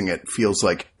demonizing it feels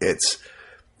like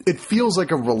it feels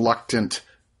like a reluctant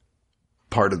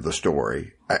part of the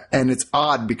story. And it's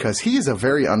odd because he's a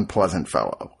very unpleasant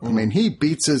fellow. I mean, he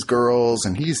beats his girls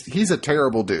and he's a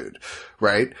terrible dude,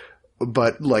 right?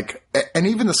 But and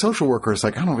even the social worker is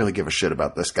like, I don't really give a shit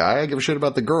about this guy. I give a shit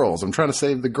about the girls. I'm trying to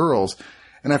save the girls.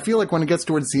 And I feel like when it gets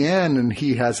towards the end and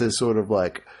he has his sort of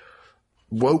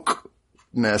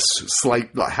wokeness,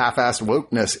 slight half-assed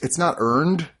wokeness, it's not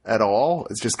earned at all.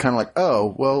 It's just kind of like,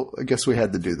 oh, well, I guess we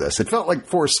had to do this. It felt like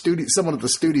someone at the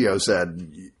studio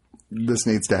said, this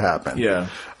needs to happen. Yeah.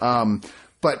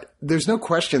 But there's no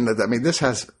question that, this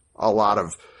has a lot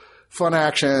of fun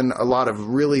action, a lot of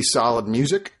really solid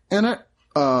music in it.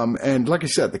 And like I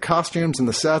said, the costumes and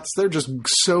the sets, they're just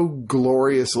so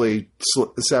gloriously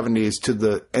 70s to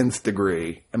the nth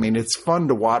degree. I mean, it's fun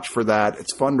to watch for that.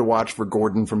 It's fun to watch for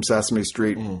Gordon from Sesame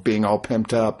Street being all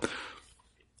pimped up.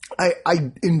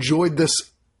 I enjoyed this.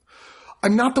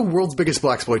 I'm not the world's biggest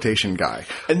blaxploitation guy.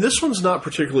 And this one's not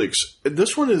particularly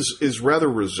this one is rather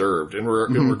reserved in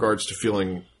regards to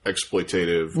feeling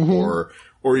exploitative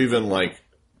or even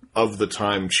of the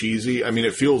time cheesy. I mean,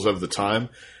 it feels of the time,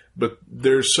 but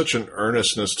there's such an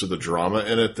earnestness to the drama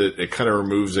in it that it kind of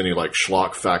removes any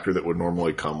schlock factor that would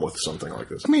normally come with something like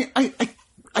this. I mean,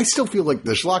 I still feel like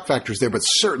the schlock factor's there, but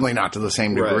certainly not to the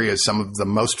same degree as some of the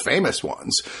most famous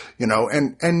ones,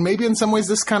 and maybe in some ways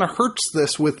this kind of hurts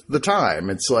this with the time.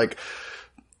 It's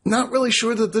not really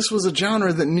sure that this was a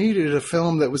genre that needed a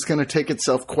film that was going to take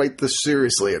itself quite this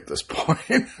seriously at this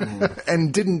point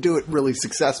and didn't do it really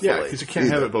successfully. Yeah, because you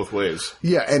can't have it both ways.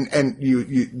 Yeah. And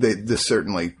this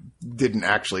certainly didn't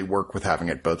actually work with having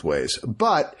it both ways,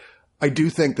 but I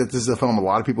do think that this is a film a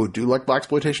lot of people who do like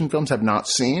blaxploitation films have not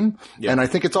seen. Yeah. And I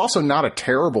think it's also not a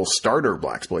terrible starter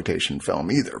blaxploitation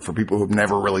film either for people who've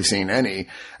never really seen any.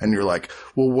 And you're like,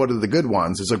 well, what are the good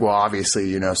ones? It's well,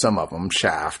 obviously, some of them,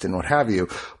 Shaft and what have you.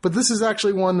 But this is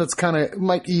actually one that's kind of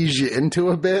might ease you into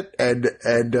a bit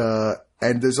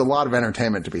and there's a lot of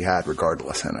entertainment to be had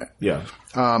regardless in it. Yeah.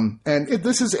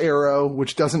 This is Arrow,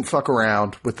 which doesn't fuck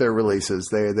around with their releases.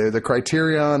 They're the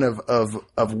criterion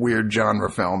of weird genre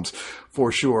films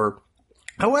for sure.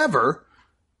 However,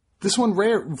 this one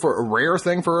a rare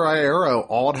thing for Arrow,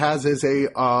 all it has is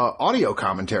a audio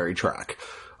commentary track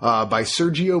by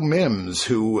Sergio Mims,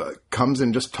 who comes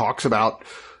and just talks about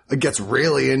gets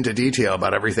really into detail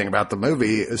about everything about the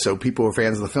movie, so people who are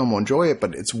fans of the film will enjoy it,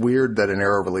 but it's weird that an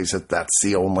Arrow release, that's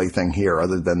the only thing here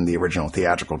other than the original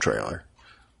theatrical trailer.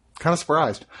 Kind of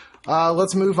surprised.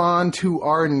 Let's move on to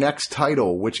our next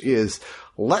title, which is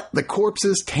Let the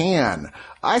Corpses Tan.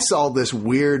 I saw this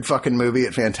weird fucking movie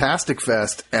at Fantastic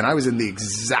Fest, and I was in the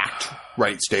exact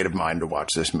right state of mind to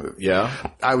watch this movie. Yeah.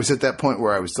 I was at that point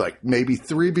where I was like maybe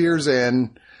 3 beers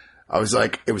in. I was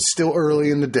like, it was still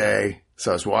early in the day,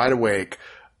 so I was wide awake.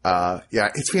 Yeah,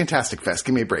 it's Fantastic Fest.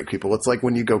 Give me a break, people. It's like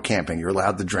when you go camping. You're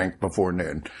allowed to drink before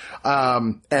noon.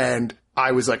 And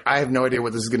I was like, I have no idea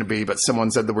what this is going to be, but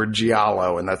someone said the word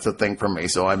giallo, and that's a thing for me,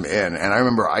 so I'm in. And I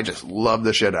remember I just loved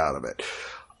the shit out of it.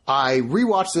 I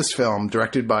rewatched this film,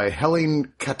 directed by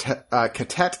Helene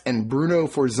Catet and Bruno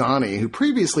Forzani, who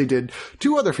previously did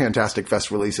 2 other Fantastic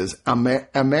Fest releases,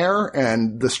 Amer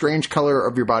and The Strange Color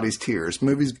of Your Body's Tears.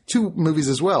 2 movies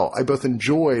as well. I both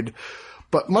enjoyed,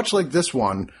 but much like this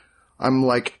one, I'm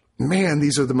like, man,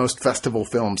 these are the most festival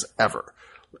films ever.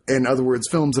 In other words,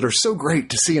 films that are so great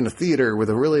to see in a theater with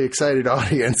a really excited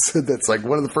audience that's like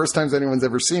one of the first times anyone's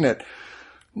ever seen it.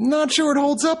 Not sure it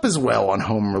holds up as well on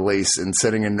home release and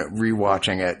sitting and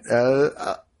rewatching it.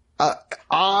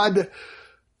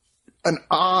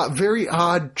 Very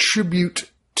odd tribute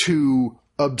to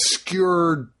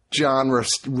obscure genre,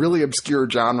 really obscure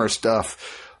genre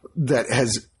stuff that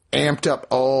has amped up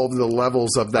all the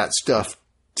levels of that stuff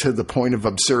to the point of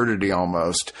absurdity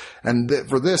almost. And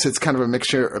for this, it's kind of a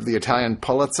mixture of the Italian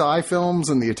Polizei films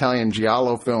and the Italian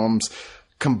Giallo films,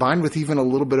 combined with even a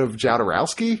little bit of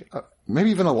Jodorowsky,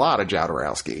 maybe even a lot of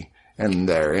Jodorowsky in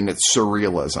there, in its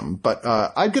surrealism. But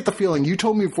I get the feeling, you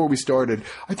told me before we started,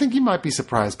 I think you might be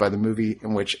surprised by the movie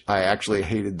in which I actually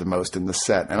hated the most in the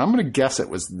set. And I'm going to guess it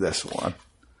was this one.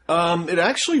 It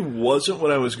actually wasn't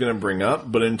what I was going to bring up,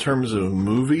 but in terms of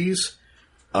movies,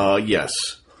 yes,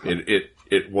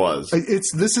 it was.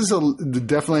 This is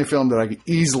definitely a film that I could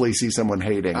easily see someone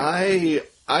hating. I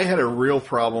had a real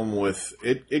problem with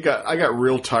it. I got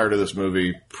real tired of this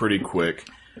movie pretty quick.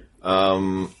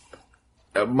 My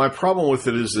problem with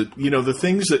it is that, the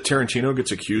things that Tarantino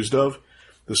gets accused of,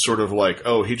 this sort of like,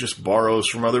 oh, he just borrows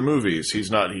from other movies.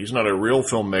 He's not a real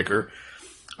filmmaker.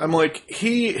 I'm like,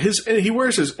 he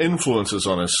wears his influences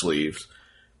on his sleeves,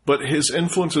 but his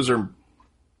influences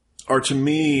are to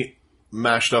me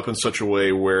mashed up in such a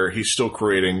way where he's still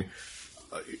creating,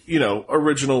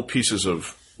 original pieces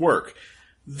of work.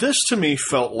 This to me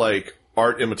felt like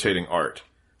art imitating art.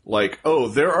 Like, oh,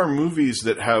 there are movies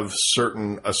that have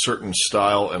a certain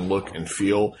style and look and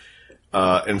feel,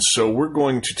 and so we're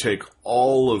going to take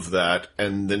all of that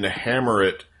and then hammer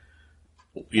it,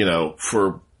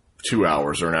 for 2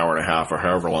 hours or an hour and a half or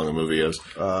however long the movie is.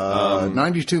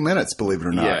 92 minutes, believe it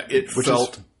or not. Yeah,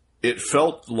 it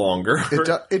felt longer.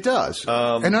 It does.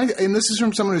 And this is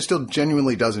from someone who still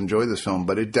genuinely does enjoy this film,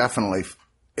 but it definitely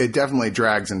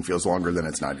drags and feels longer than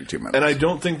its 92 minutes. And I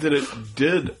don't think that it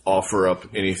did offer up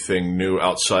anything new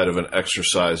outside of an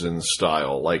exercise in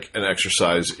style, like an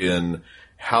exercise in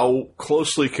how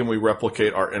closely can we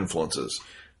replicate our influences.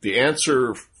 The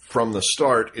answer from the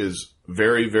start is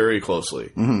very, very closely.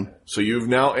 Mm-hmm. So you've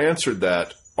now answered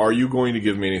that. Are you going to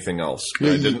give me anything else?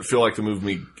 I didn't feel like the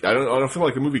movie. I don't feel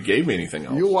like the movie gave me anything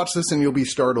else. You'll watch this and you'll be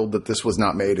startled that this was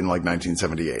not made in like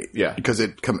 1978. Yeah, because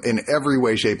it in every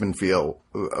way, shape, and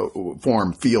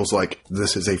form feels like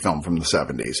this is a film from the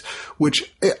 70s.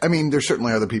 Which, I mean, there's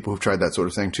certainly other people who've tried that sort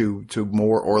of thing to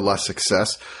more or less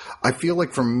success. I feel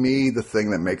like for me, the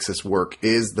thing that makes this work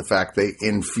is the fact they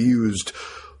infused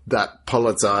that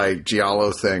Polizei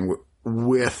Giallo thing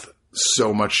with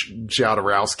so much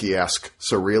Jodorowsky-esque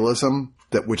surrealism,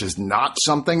 which is not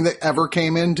something that ever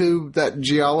came into that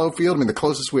Giallo field. I mean, the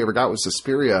closest we ever got was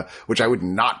Suspiria, which I would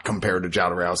not compare to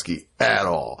Jodorowsky at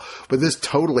all. But this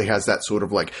totally has that sort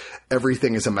of like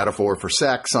everything is a metaphor for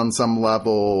sex on some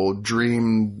level,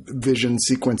 dream vision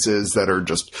sequences that are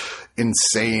just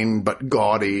insane but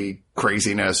gaudy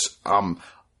craziness.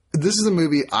 This is a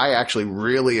movie I actually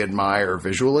really admire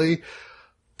visually,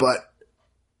 but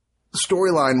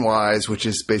storyline wise, which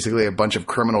is basically a bunch of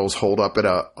criminals holed up at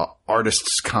a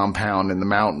artist's compound in the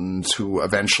mountains who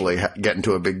eventually get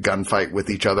into a big gunfight with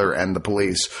each other and the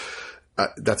police.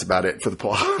 That's about it for the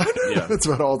plot. Yeah. That's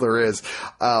about all there is.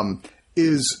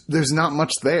 There's not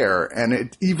much there, and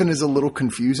it even is a little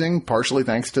confusing, partially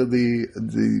thanks to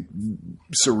the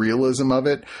surrealism of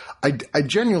it. I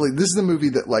genuinely, this is the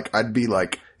movie that like I'd be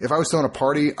like, if I was throwing a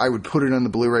party, I would put it on the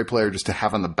Blu-ray player just to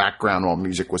have on the background while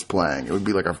music was playing. It would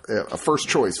be like a first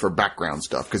choice for background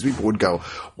stuff because people would go,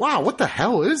 "Wow, what the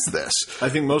hell is this?" I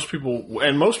think most people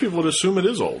would assume it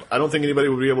is old. I don't think anybody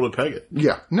would be able to peg it.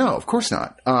 Yeah, no, of course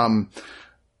not.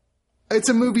 it's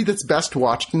a movie that's best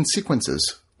watched in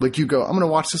sequences. Like you go, I'm going to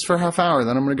watch this for a half hour,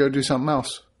 then I'm going to go do something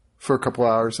else for a couple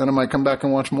hours, and I might come back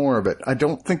and watch more of it. I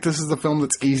don't think this is the film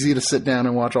that's easy to sit down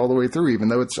and watch all the way through, even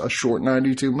though it's a short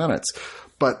 92 minutes.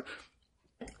 But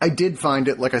I did find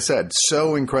it, like I said,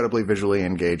 so incredibly visually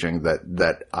engaging that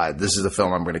this is a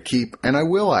film I'm going to keep, and I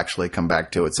will actually come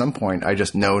back to at some point. I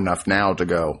just know enough now to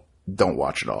go, don't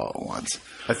watch it all at once.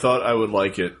 I thought I would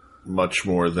like it much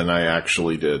more than I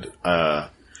actually did.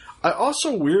 I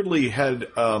also weirdly had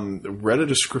read a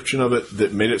description of it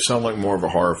that made it sound like more of a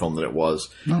horror film than it was.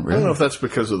 Not really. I don't know if that's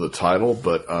because of the title,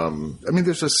 but... I mean,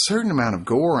 there's a certain amount of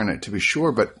gore in it, to be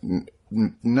sure, but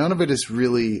none of it is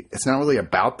really... It's not really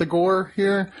about the gore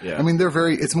here. Yeah. I mean,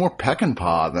 it's more peck and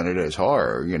paw than it is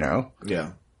horror, you know?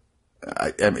 Yeah.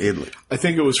 I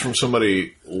think it was from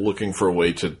somebody looking for a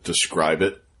way to describe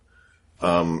it,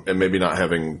 and maybe not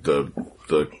having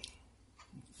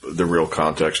the real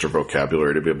context or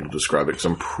vocabulary to be able to describe it, because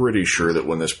I'm pretty sure that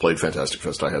when this played Fantastic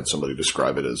Fest, I had somebody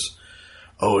describe it as,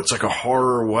 it's like a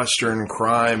horror, Western,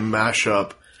 crime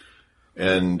mashup,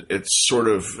 and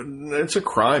it's a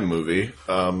crime movie.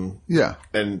 yeah.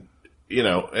 And,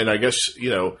 and I guess,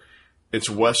 it's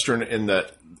Western in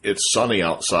that it's sunny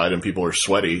outside and people are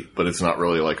sweaty, but it's not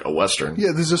really like a Western. Yeah,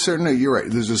 you're right.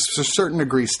 There's a certain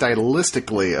degree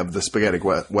stylistically of the spaghetti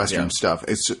Western stuff.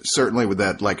 It's certainly with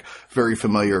that, like, very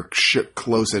familiar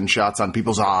close-in shots on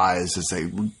people's eyes as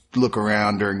they look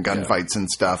around during gunfights and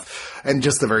stuff. And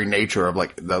just the very nature of,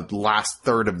 like, the last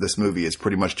third of this movie is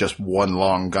pretty much just one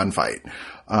long gunfight.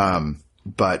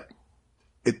 But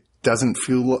it doesn't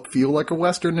feel like a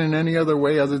Western in any other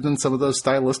way other than some of those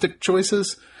stylistic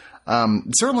choices.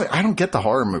 Certainly, I don't get the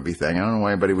horror movie thing. I don't know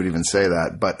why anybody would even say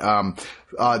that. But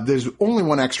there's only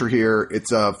one extra here.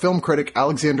 It's a film critic,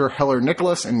 Alexander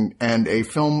Heller-Nicholas, and a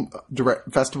film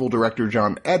festival director,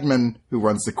 John Edman, who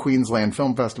runs the Queensland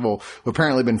Film Festival, who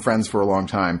apparently been friends for a long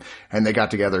time. And they got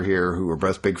together here, who were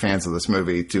both big fans of this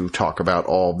movie, to talk about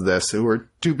all of this, who are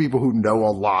two people who know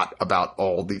a lot about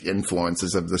all the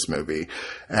influences of this movie.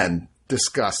 And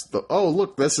discuss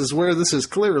look, this is where this is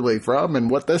clearly from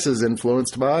and what this is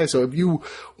influenced by. So if you,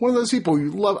 one of those people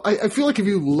you love, I feel like if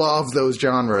you love those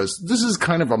genres, this is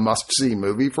kind of a must-see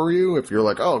movie for you. If you're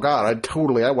like, oh God,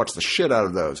 I watch the shit out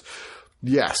of those.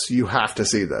 Yes, you have to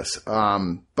see this.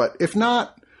 But if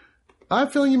not, I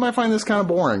feel you might find this kind of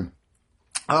boring.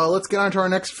 Let's get on to our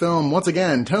next film. Once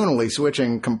again, tonally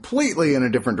switching completely in a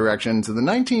different direction to the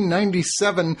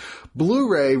 1997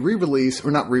 Blu-ray re-release,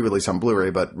 or not re-release on Blu-ray,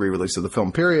 but re-release of the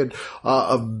film period,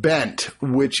 of Bent,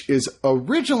 which is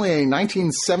originally a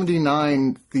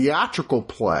 1979 theatrical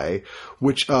play,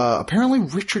 which apparently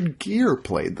Richard Gere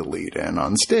played the lead in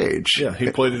on stage. Yeah,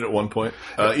 he played it at one point.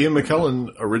 Ian McKellen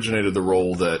originated the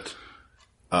role that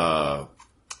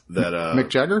Mick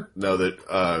Jagger? No,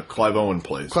 that Clive Owen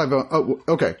plays. Clive Owen. Oh,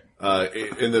 okay.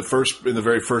 In the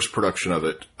very first production of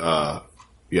it,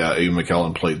 Ian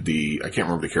McKellen played I can't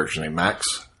remember the character's name,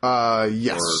 Max?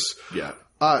 Yes.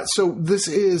 So this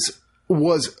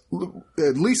was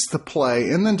at least the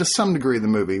play, and then to some degree the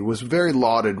movie, was very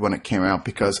lauded when it came out,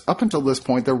 because up until this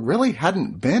point there really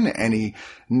hadn't been any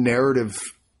narrative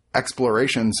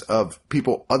explorations of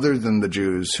people other than the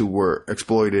Jews who were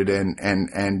exploited and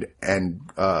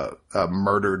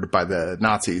murdered by the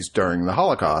Nazis during the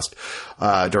Holocaust,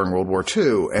 during World War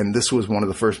II. And this was one of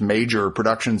the first major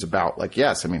productions about, like,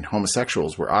 yes, I mean,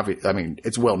 homosexuals were obvious. I mean,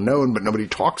 it's well known, but nobody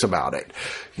talks about it,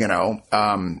 you know?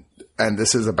 And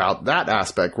this is about that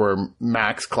aspect where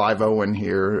Max, Clive Owen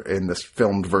here in this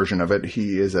filmed version of it,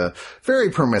 he is a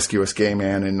very promiscuous gay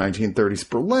man in 1930s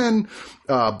Berlin,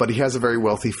 but he has a very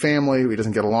wealthy family who he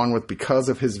doesn't get along with because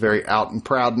of his very out and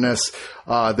proudness.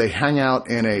 They hang out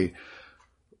in a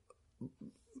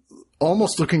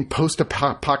almost looking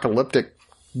post-apocalyptic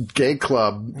gay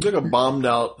club. It's like a bombed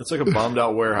out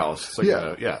warehouse. It's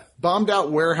like bombed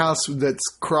out warehouse that's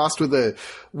crossed with the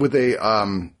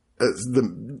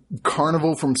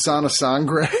carnival from Sana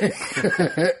Sangre.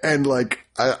 And like,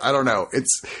 I don't know.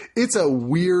 It's a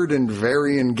weird and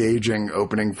very engaging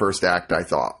opening first act, I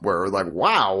thought, where like,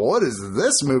 wow, what is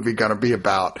this movie going to be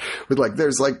about? With like,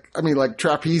 there's like, I mean, like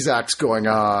trapeze acts going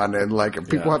on and like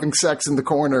people having sex in the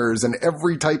corners and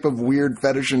every type of weird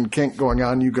fetish and kink going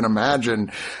on you can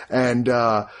imagine. And,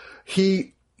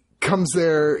 he comes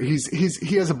there. He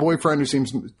has a boyfriend who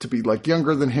seems to be like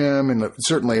younger than him and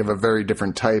certainly of a very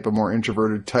different type, a more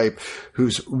introverted type,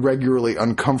 who's regularly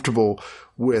uncomfortable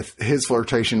with his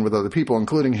flirtation with other people,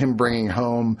 including him bringing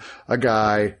home a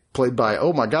guy played by,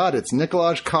 oh my God, it's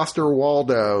Nikolaj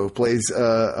Coster-Waldau, who plays,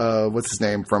 what's his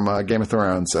name from Game of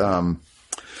Thrones?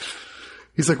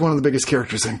 He's like one of the biggest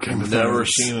characters in Game of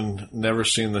Thrones. Never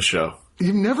seen the show.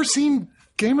 You've never seen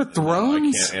Game of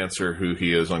Thrones? I can't answer who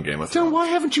he is on Game of Then Thrones. why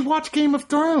haven't you watched Game of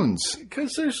Thrones?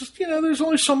 Because there's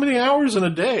only so many hours in a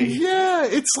day. Yeah,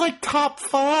 it's like top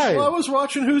 5. Well, I was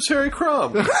watching Who's Harry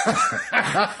Crumb.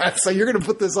 So you're going to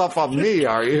put this off on me,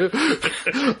 are you?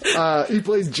 He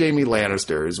plays Jaime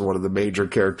Lannister, is one of the major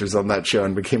characters on that show,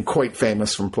 and became quite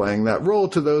famous from playing that role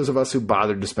to those of us who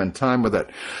bothered to spend time with it.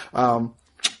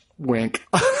 Wink.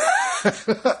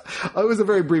 It was a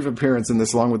very brief appearance in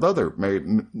this, along with other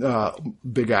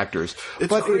big actors.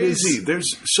 It's crazy.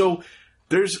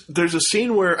 There's a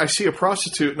scene where I see a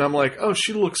prostitute and I'm like, oh,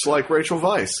 she looks like Rachel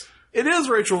Weisz. It is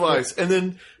Rachel Weisz. And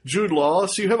then Jude Law.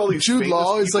 So you have all these Jude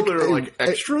Law is like that are like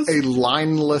extras, a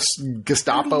lineless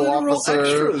Gestapo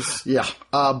officer. Extras. Yeah,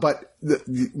 but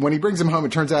when he brings him home,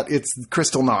 it turns out it's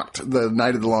Crystal Nacht, the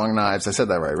Night of the Long Knives. I said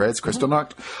that right? It's Crystal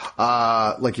Nacht.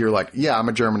 Like you're like, yeah, I'm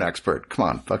a German expert. Come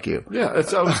on, fuck you. Yeah,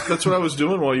 that's what I was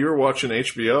doing while you were watching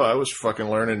HBO. I was fucking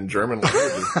learning German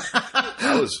language.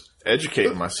 I was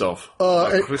educating myself.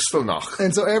 Kristallnacht.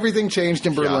 And so everything changed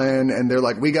in Berlin, and they're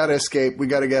like, we got to escape. We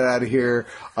got to get out of here.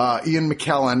 Ian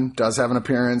McKellen does have an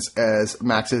appearance as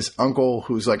Max's uncle,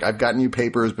 who's like, I've gotten you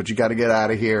papers, but you got to get out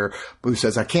of here. Who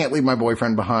says, I can't leave my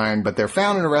boyfriend behind. But they're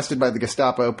found and arrested by the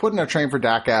Gestapo, put in a train for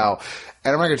Dachau.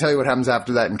 And I'm not going to tell you what happens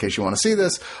after that in case you want to see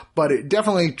this, but it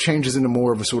definitely changes into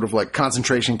more of a sort of like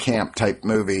concentration camp type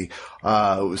movie,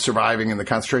 surviving in the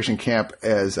concentration camp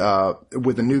as,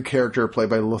 with a new character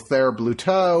played by Lothair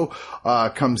Bluteau,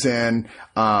 comes in,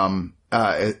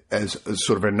 as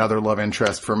sort of another love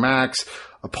interest for Max.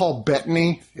 Paul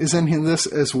Bettany is in this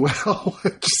as well.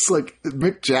 Just like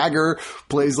Mick Jagger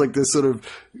plays like this sort of,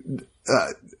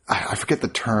 I forget the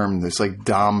term, this like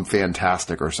Dom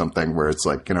Fantastic or something, where it's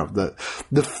like,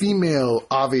 the female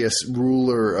obvious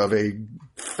ruler of a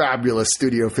fabulous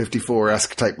Studio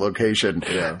 54-esque type location,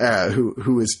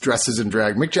 who dresses in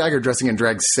drag. Mick Jagger dressing in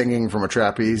drag singing from a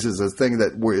trapeze is a thing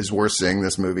that is worth seeing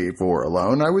this movie for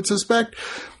alone, I would suspect.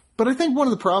 But I think one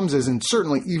of the problems is, and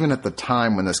certainly even at the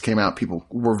time when this came out, people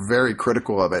were very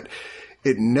critical of it,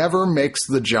 it never makes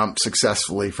the jump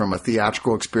successfully from a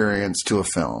theatrical experience to a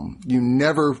film. You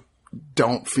never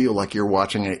don't feel like you're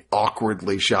watching an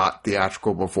awkwardly shot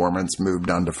theatrical performance moved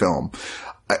onto film.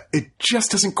 It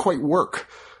just doesn't quite work.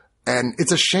 And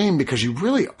it's a shame because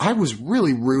I was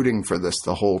really rooting for this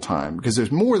the whole time, because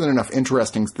there's more than enough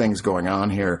interesting things going on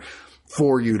here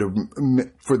for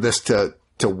for this to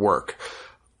work.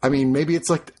 I mean, maybe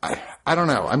it's like, I don't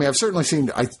know. I mean, I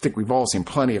think we've all seen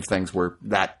plenty of things where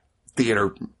that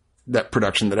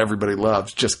production that everybody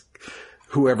loves, just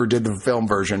whoever did the film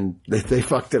version, they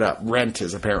fucked it up. Rent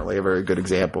is apparently a very good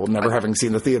example. Never having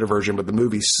seen the theater version, but the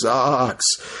movie sucks.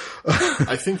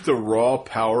 I think the raw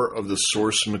power of the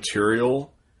source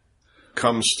material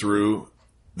comes through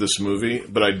this movie,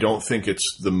 but I don't think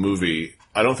it's the movie.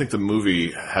 I don't think the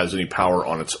movie has any power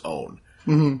on its own.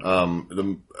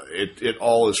 Mm-hmm. It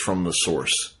all is from the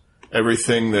source.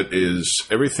 Everything that is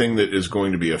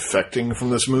going to be affecting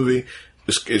from this movie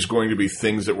is going to be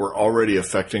things that were already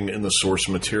affecting in the source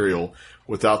material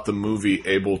without the movie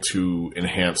able to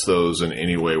enhance those in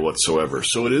any way whatsoever.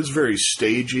 So it is very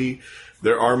stagey.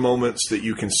 There are moments that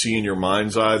you can see in your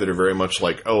mind's eye that are very much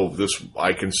like, oh,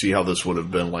 I can see how this would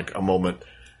have been like a moment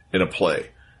in a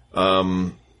play.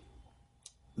 That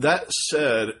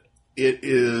said, it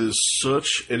is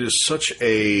such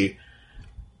a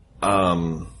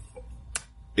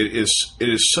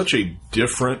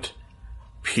different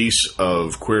piece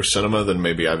of queer cinema than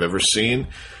maybe I've ever seen.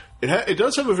 It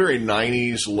does have a very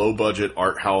 90s low budget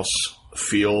art house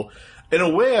feel. In a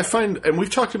way, I find, and we've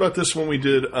talked about this when we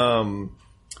did,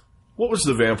 what was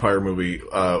the vampire movie?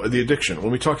 The Addiction.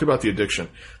 When we talked about The Addiction,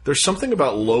 there's something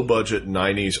about low budget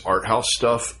 90s art house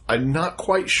stuff. I'm not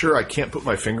quite sure. I can't put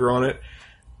my finger on it.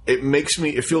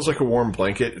 It feels like a warm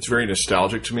blanket. It's very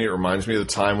nostalgic to me. It reminds me of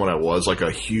the time when I was like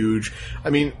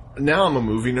now I'm a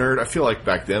movie nerd. I feel like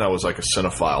back then I was like a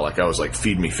cinephile. Like I was like,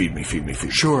 feed me.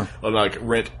 Sure. And like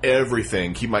rent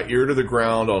everything. Keep my ear to the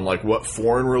ground on like what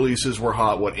foreign releases were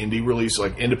hot, what indie release,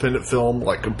 like independent film,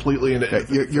 like completely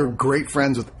into You're great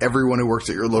friends with everyone who works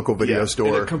at your local video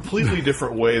store. In a completely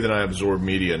different way than I absorb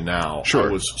media now. Sure.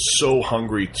 I was so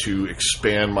hungry to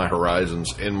expand my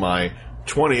horizons in my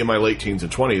late teens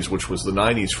and 20s, which was the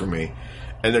 90s for me.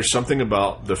 And there's something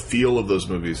about the feel of those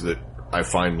movies that I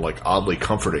find like oddly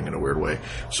comforting in a weird way.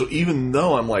 So even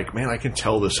though I'm like, man, I can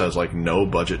tell this has like no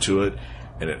budget to it,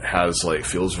 and it has like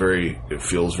feels very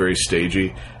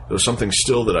stagey, there's something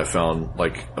still that I found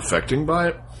like affecting by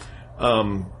it.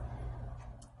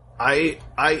 I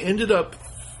ended up,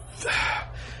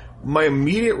 my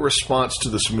immediate response to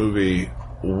this movie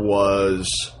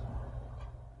was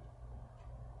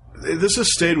this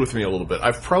has stayed with me a little bit.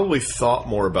 I've probably thought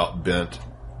more about Bent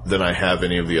than I have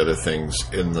any of the other things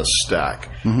in the stack.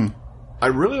 Mm-hmm.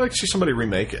 I'd really like to see somebody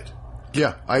remake it.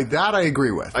 Yeah, I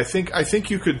agree with. I think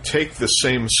you could take the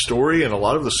same story and a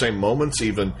lot of the same moments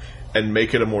even and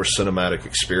make it a more cinematic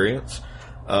experience.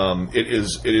 It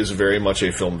is very much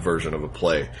a filmed version of a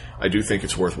play. I do think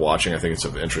it's worth watching. I think it's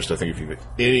of interest. I think if you've got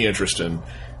any interest in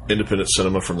independent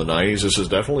cinema from the 90s, this is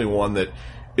definitely one that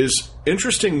is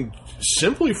interesting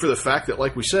simply for the fact that,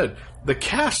 like we said, the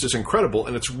cast is incredible,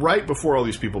 and it's right before all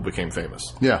these people became famous.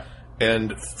 Yeah.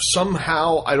 And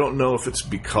somehow, I don't know if it's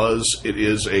because it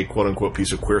is a quote-unquote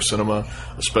piece of queer cinema,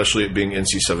 especially it being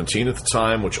NC-17 at the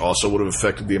time, which also would have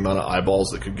affected the amount of eyeballs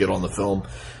that could get on the film.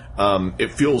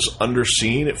 It feels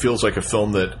underseen. It feels like a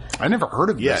film that... I never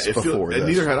heard of this before. And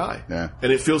neither had I. Yeah.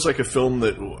 And it feels like a film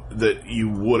that you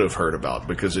would have heard about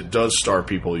because it does star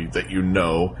people that you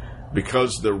know,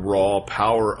 because the raw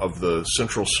power of the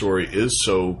central story is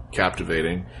so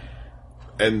captivating,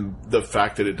 and the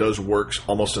fact that it does work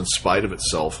almost in spite of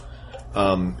itself,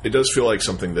 it does feel like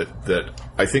something that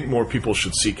I think more people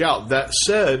should seek out. That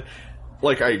said,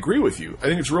 like, I agree with you. I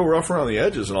think it's real rough around the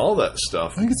edges and all that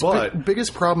stuff. I think the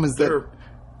biggest problem is that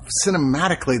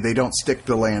cinematically they don't stick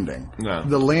the landing. No.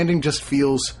 The landing just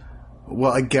feels,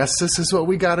 well, I guess this is what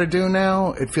we got to do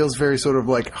now. It feels very sort of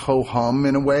like ho-hum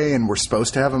in a way, and we're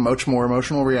supposed to have a much more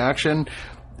emotional reaction.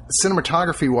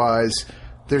 Cinematography-wise,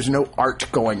 there's no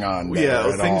art going on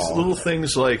there at all. Little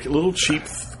things like little cheap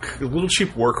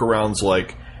workarounds,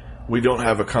 like we don't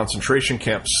have a concentration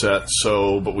camp set,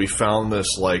 but we found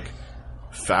this like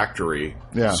factory,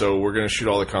 so we're going to shoot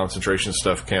all the concentration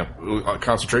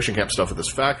camp stuff at this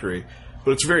factory.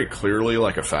 But it's very clearly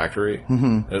like a factory. Mm-hmm.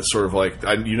 And it's sort of like,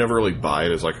 you never really buy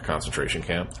it as like a concentration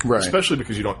camp. Right. Especially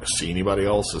because you don't see anybody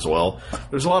else as well.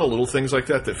 There's a lot of little things like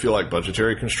that feel like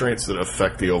budgetary constraints that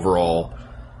affect the overall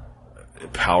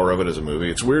power of it as a movie.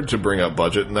 It's weird to bring up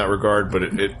budget in that regard, but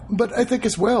But I think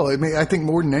as well, I mean, I think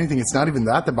more than anything, it's not even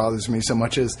that bothers me so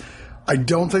much as I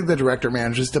don't think the director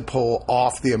manages to pull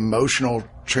off the emotional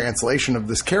translation of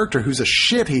this character who's a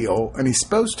shitheel, and he's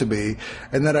supposed to be,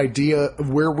 and that idea of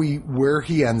where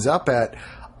he ends up at,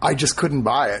 I just couldn't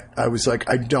buy it. I was like,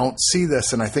 I don't see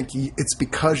this, and I think it's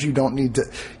because you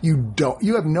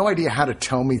have no idea how to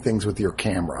tell me things with your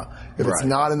camera. If it's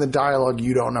not in the dialogue,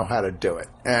 you don't know how to do it.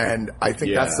 And I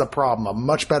think that's the problem. A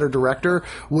much better director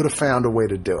would have found a way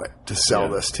to do it, to sell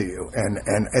this to you.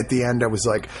 And at the end, I was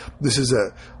like, this is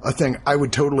a thing I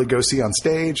would totally go see on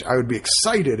stage. I would be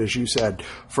excited, as you said,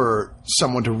 for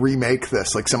someone to remake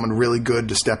this, like someone really good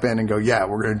to step in and go, yeah,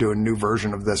 we're going to do a new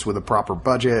version of this with a proper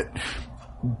budget.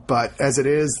 But as it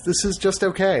is, this is just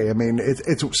okay. I mean,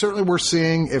 it's certainly worth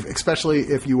seeing, especially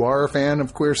if you are a fan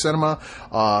of queer cinema.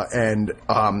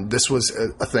 This was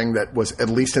a thing that was, at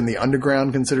least in the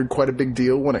underground, considered quite a big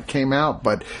deal when it came out.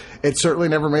 But it certainly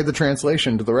never made the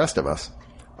translation to the rest of us.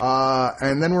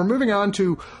 And then we're moving on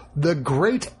to The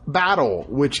Great Battle,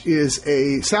 which is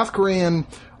a South Korean,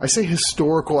 I say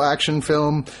historical action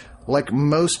film. Like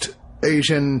most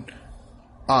Asian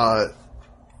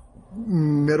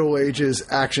Middle Ages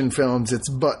action films, it's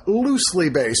but loosely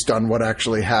based on what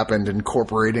actually happened,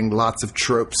 incorporating lots of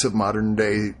tropes of modern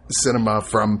day cinema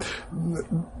from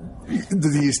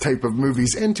these type of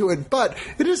movies into it. But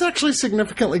it is actually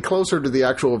significantly closer to the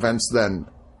actual events than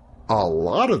a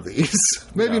lot of these.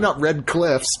 Maybe not Red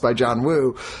Cliffs by John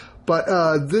Woo, but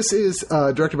this is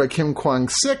directed by Kim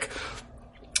Kwang-sik.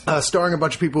 Starring a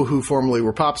bunch of people who formerly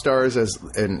were pop stars, as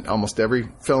in almost every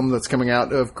film that's coming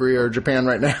out of Korea or Japan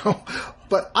right now.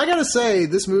 But I gotta say,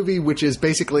 this movie, which is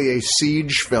basically a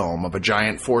siege film of a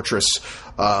giant fortress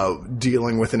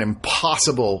dealing with an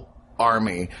impossible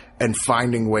army and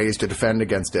finding ways to defend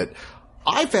against it,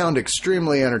 I found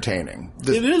extremely entertaining.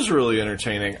 It is really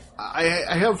entertaining.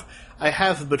 I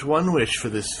have but one wish for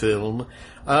this film.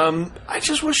 I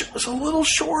just wish it was a little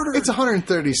shorter. It's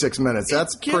 136 minutes.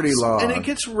 That's pretty long. And it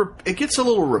gets a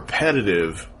little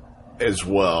repetitive as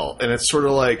well. And it's sort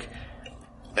of like,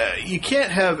 you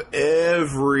can't have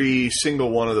every single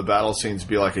one of the battle scenes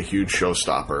be like a huge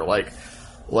showstopper.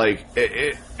 Like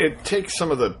it takes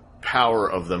some of the power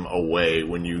of them away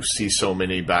when you see so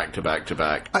many back to back to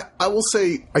back. I will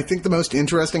say, I think the most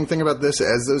interesting thing about this,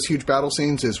 as those huge battle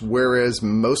scenes, is whereas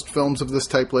most films of this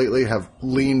type lately have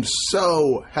leaned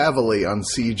so heavily on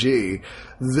CG,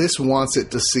 this wants it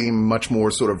to seem much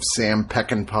more sort of Sam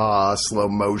Peckinpah, slow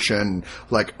motion,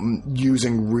 like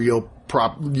using real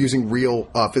using real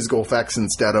physical effects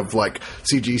instead of like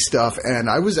CG stuff. And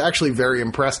I was actually very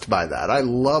impressed by that. I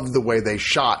love the way they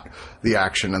shot the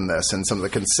action in this and some of the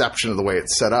conception of the way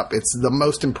it's set up. It's the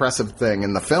most impressive thing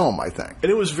in the film, I think.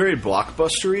 And it was very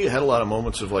blockbustery. It had a lot of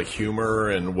moments of like humor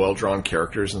and well-drawn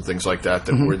characters and things like that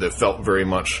that felt very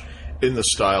much in the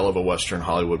style of a Western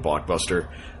Hollywood blockbuster.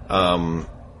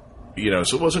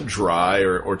 So it wasn't dry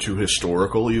or too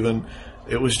historical even.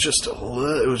 It was just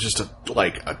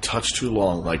a touch too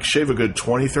long. Like, shave a good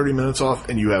 20, 30 minutes off,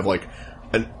 and you have, like,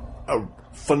 a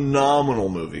phenomenal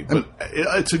movie. But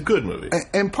it's a good movie.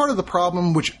 And part of the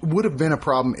problem, which would have been a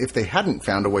problem if they hadn't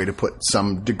found a way to put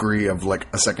some degree of, like,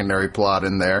 a secondary plot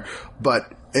in there,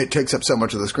 but it takes up so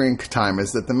much of the screen time,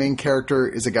 is that the main character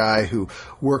is a guy who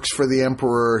works for the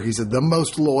Emperor. He's the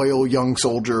most loyal young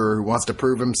soldier who wants to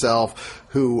prove himself,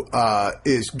 who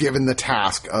is given the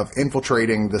task of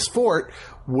infiltrating this fort,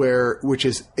 which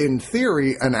is in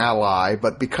theory an ally,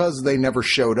 but because they never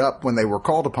showed up when they were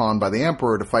called upon by the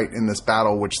Emperor to fight in this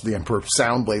battle, which the Emperor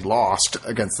soundly lost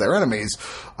against their enemies,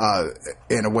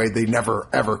 in a way they never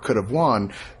ever could have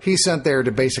won, he's sent there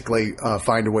to basically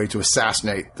find a way to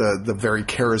assassinate the very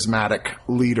charismatic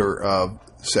leader of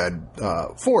said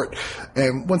fort.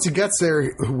 And once he gets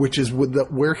there, which is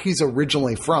where he's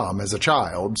originally from as a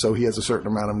child, so he has a certain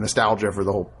amount of nostalgia for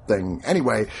the whole thing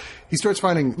anyway, he starts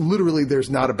finding literally there's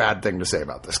not a bad thing to say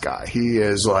about this guy. He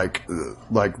is like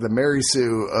the Mary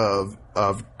Sue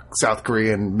of South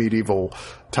Korean medieval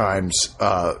times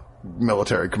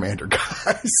military commander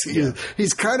guys.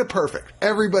 He's kind of perfect.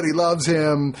 Everybody loves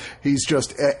him. He's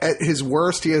just at his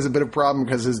worst. He has a bit of a problem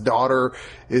because his daughter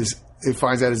it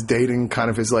finds out is dating kind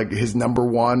of his number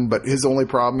one, but his only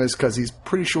problem is because he's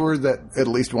pretty sure that at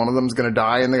least one of them is going to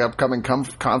die in the upcoming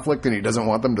conflict, and he doesn't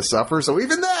want them to suffer. So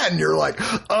even then, you're like,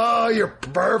 oh, you're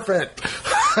perfect.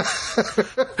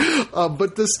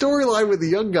 But the storyline with the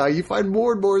young guy, you find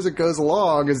more and more as it goes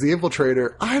along as the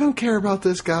infiltrator. I don't care about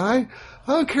this guy.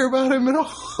 I don't care about him at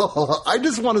all. I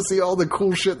just want to see all the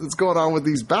cool shit that's going on with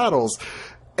these battles.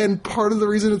 And part of the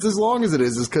reason it's as long as it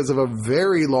is because of a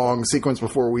very long sequence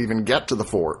before we even get to the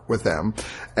fort with them.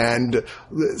 And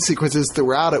the sequences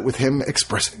throughout it with him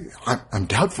expressing, I'm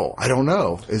doubtful. I don't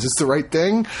know. Is this the right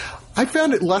thing? I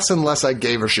found it less and less I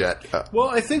gave a shit. Well,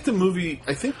 I think the movie,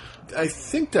 I think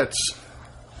that's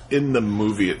in the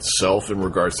movie itself in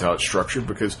regards to how it's structured,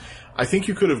 because I think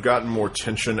you could have gotten more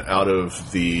tension out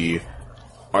of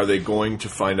are they going to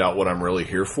find out what I'm really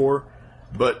here for?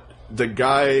 But the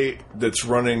guy that's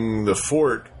running the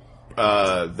fort,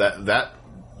 that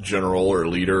general or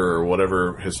leader or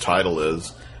whatever his title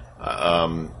is,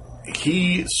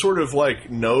 he sort of like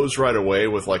knows right away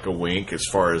with like a wink as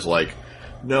far as like,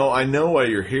 no, I know why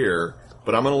you're here,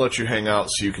 but I'm going to let you hang out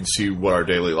so you can see what our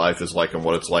daily life is like and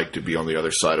what it's like to be on the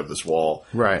other side of this wall.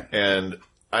 Right. And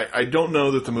I don't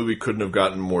know that the movie couldn't have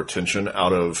gotten more tension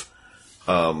out of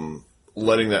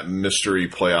letting that mystery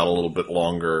play out a little bit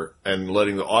longer and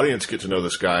letting the audience get to know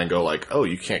this guy and go like, oh,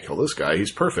 you can't kill this guy.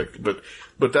 He's perfect. But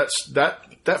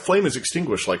that flame is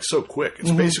extinguished like so quick.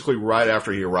 It's basically right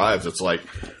after he arrives. It's like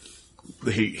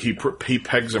he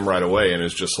pegs him right away and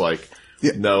is just like,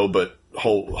 no, but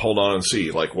hold on and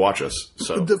see, like, watch us.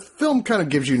 So the film kind of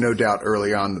gives you no doubt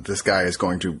early on that this guy is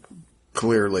going to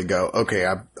clearly go, okay,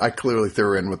 I clearly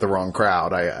threw in with the wrong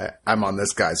crowd. I'm on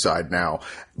this guy's side now,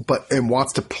 and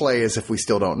wants to play as if we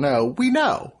still don't know. We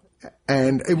know.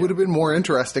 And it would have been more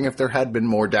interesting if there had been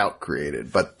more doubt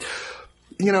created. But,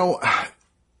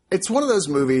 it's one of those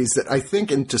movies that I think,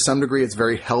 and to some degree, it's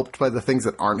very helped by the things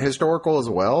that aren't historical as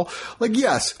well. Like,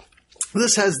 yes,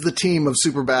 this has the team of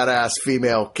super badass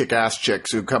female kick-ass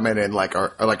chicks who come in and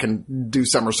can do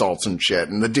somersaults and shit.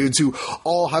 And the dudes who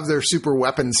all have their super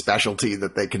weapon specialty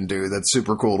that they can do. That's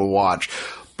super cool to watch.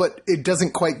 But it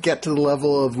doesn't quite get to the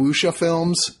level of wuxia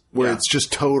films where it's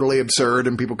just totally absurd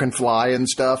and people can fly and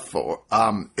stuff.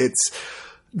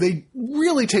 They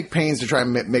really take pains to try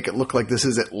and make it look like this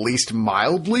is at least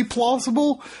mildly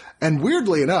plausible. And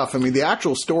weirdly enough, I mean, the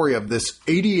actual story of this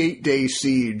 88-day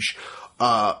siege,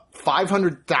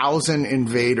 500,000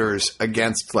 invaders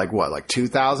against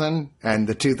 2,000, and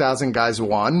the 2,000 guys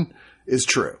won, is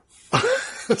true.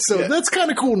 So that's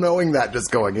kind of cool knowing that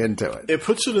just going into it. It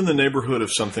puts it in the neighborhood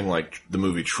of something like the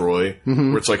movie Troy,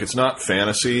 where it's like it's not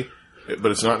fantasy,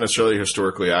 but it's not necessarily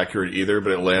historically accurate either,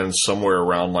 but it lands somewhere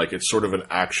around like it's sort of an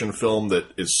action film that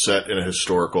is set in a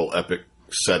historical epic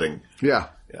setting. Yeah.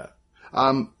 Yeah.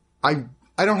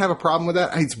 I don't have a problem with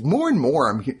that. It's more and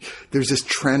more. There's this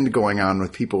trend going on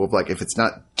with people of like, if it's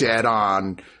not dead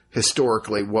on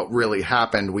historically what really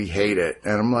happened, we hate it.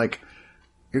 And I'm like,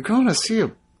 you're going to see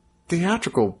a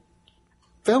theatrical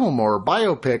film or a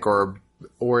biopic or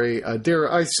or a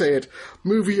dare I say it,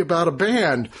 movie about a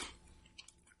band,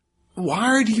 why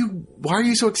are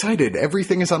you so excited?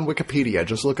 Everything is on Wikipedia.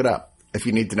 Just look it up if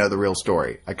you need to know the real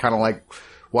story. I kind of like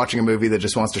watching a movie that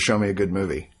just wants to show me a good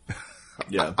movie.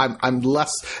 Yeah. I'm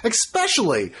less,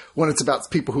 especially when it's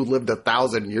about people who lived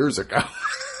 1,000 years ago.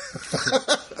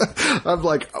 I'm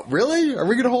like, really? Are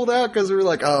we going to hold out? Because we're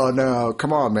like, oh no,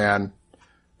 come on, man.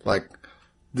 Like,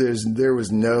 there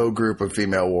was no group of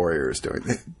female warriors doing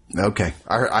it. Okay.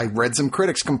 I read some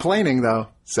critics complaining, though,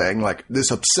 saying, like,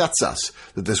 this upsets us,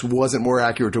 that this wasn't more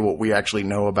accurate to what we actually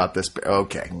know about this.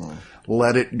 Okay.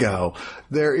 Let it go.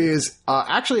 There is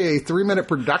actually a 3-minute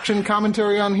production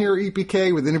commentary on here,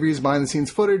 EPK, with interviews,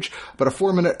 behind-the-scenes footage, but a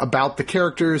 4-minute about the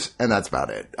characters, and that's about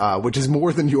it, which is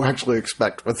more than you actually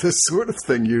expect with this sort of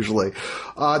thing usually.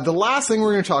 The last thing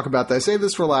we're going to talk about, I saved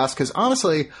this for last, because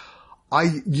honestly,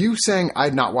 you saying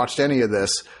I'd not watched any of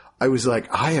this, I was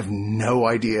like, I have no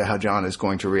idea how John is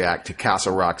going to react to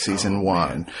Castle Rock Season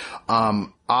 1.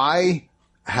 I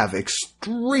have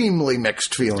extremely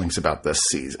mixed feelings about this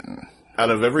season. Out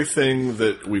of everything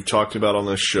that we've talked about on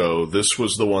this show, this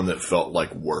was the one that felt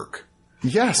like work.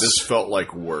 Yes. This felt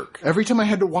like work. Every time I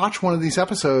had to watch one of these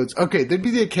episodes, okay, there'd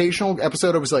be the occasional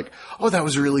episode I was like, oh, that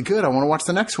was really good. I want to watch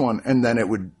the next one. And then it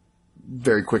would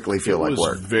very quickly feel like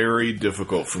work. It was very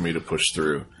difficult for me to push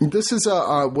through. This is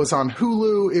was on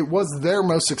Hulu. It was their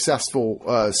most successful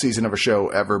season of a show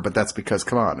ever, but that's because,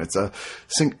 come on, it's a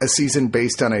season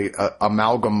based on a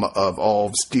amalgam of all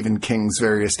of Stephen King's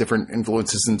various different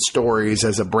influences and stories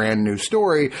as a brand new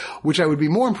story, which I would be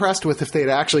more impressed with if they had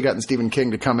actually gotten Stephen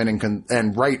King to come in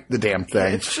and write the damn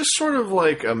thing. It's just sort of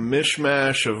like a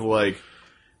mishmash of like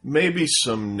maybe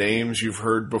some names you've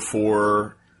heard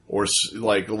before, or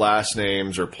like last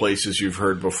names or places you've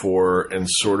heard before, and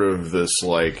sort of this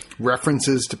like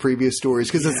references to previous stories.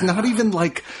 Because it's not even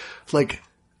like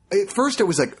at first it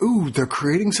was like, ooh, they're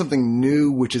creating something new,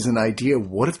 which is an idea.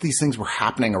 What if these things were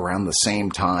happening around the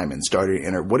same time and started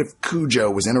what if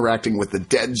Cujo was interacting with the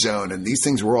Dead Zone and these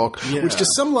things were all, which to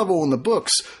some level in the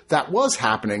books that was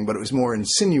happening, but it was more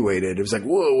insinuated. It was like,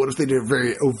 whoa, what if they did a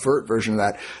very overt version of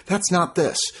that? That's not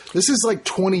this. This is like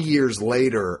 20 years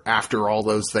later after all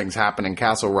those things happen in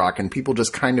Castle Rock, and people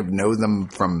just kind of know them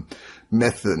from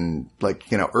myth and like,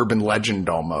 urban legend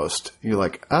almost. You're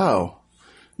like, oh.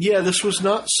 Yeah, this was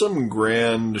not some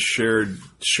grand shared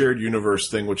universe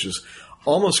thing, which is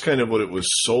almost kind of what it was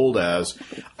sold as.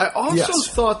 I also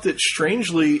thought that,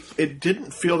 strangely, it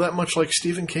didn't feel that much like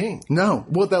Stephen King. No.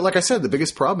 Well, like I said, the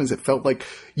biggest problem is it felt like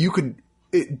you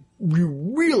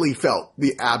really felt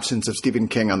the absence of Stephen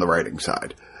King on the writing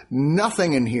side.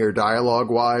 Nothing in here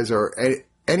dialogue-wise or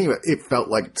anyway, it felt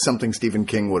like something Stephen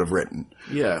King would have written.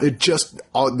 Yeah. It just,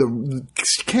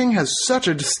 King has such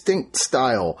a distinct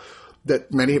style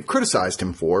that many have criticized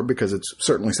him for, because it's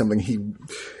certainly something he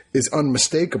is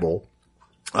unmistakable,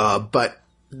 but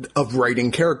of writing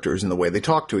characters and the way they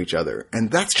talk to each other. And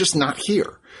that's just not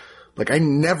here. Like, I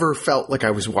never felt like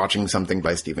I was watching something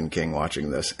by Stephen King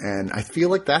watching this. And I feel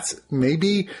like that's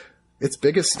maybe its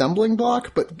biggest stumbling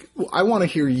block, but I want to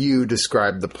hear you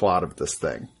describe the plot of this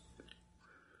thing.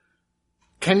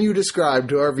 Can you describe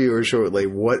to our viewers shortly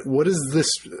what is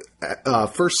this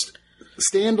first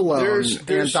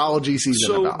standalone anthology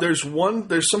season about?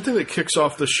 There's something that kicks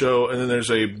off the show, and then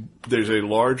there's a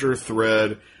larger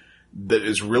thread that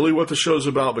is really what the show's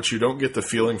about, but you don't get the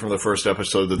feeling from the first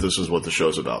episode that this is what the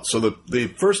show's about. So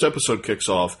the first episode kicks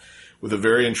off with a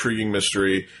very intriguing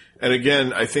mystery, and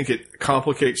again, I think it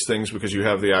complicates things because you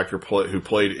have the actor who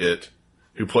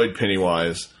played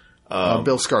Pennywise,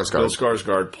 Bill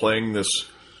Skarsgård, playing this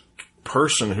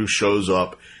person who shows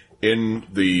up in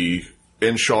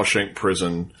Shawshank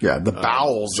Prison. Yeah, the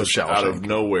bowels of Shawshank. Out of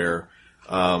nowhere.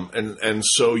 And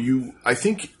so I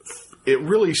think it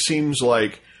really seems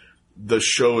like the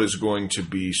show is going to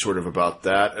be sort of about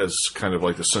that as kind of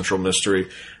like the central mystery.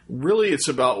 Really, it's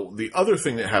about the other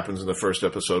thing that happens in the first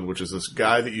episode, which is this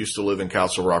guy that used to live in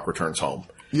Castle Rock returns home.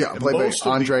 Yeah, played by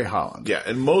Andre Holland. Yeah,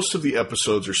 and most of the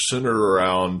episodes are centered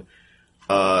around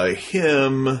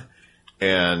him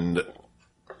and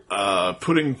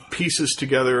putting pieces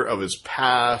together of his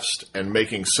past and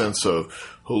making sense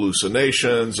of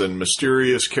hallucinations and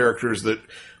mysterious characters that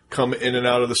come in and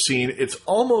out of the scene. It's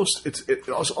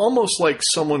almost like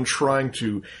someone trying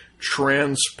to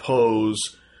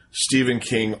transpose Stephen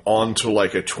King onto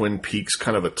like a Twin Peaks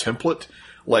kind of a template,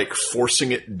 like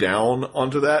forcing it down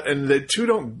onto that, and the two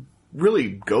don't really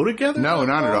go together. No,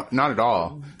 not at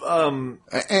all.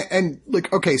 And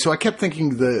like, okay, so I kept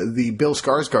thinking the Bill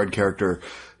Skarsgård character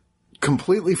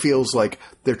completely feels like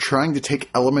they're trying to take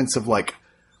elements of like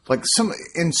like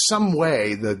in some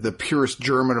way, the purest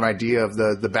German idea of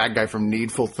the bad guy from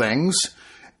Needful Things,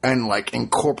 and like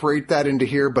incorporate that into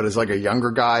here, but as like a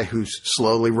younger guy who's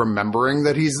slowly remembering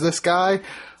that he's this guy.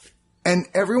 And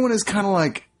everyone is kind of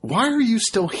like, why are you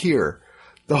still here?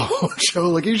 The whole show,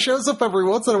 like he shows up every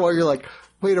once in a while. You're like,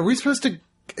 wait, are we supposed to?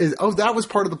 That was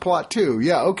part of the plot too.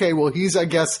 Yeah. Okay. Well, he's, I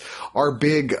guess, our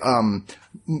big,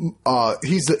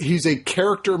 he's a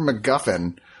character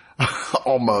MacGuffin.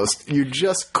 Almost. You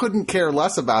just couldn't care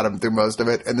less about him through most of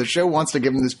it. And the show wants to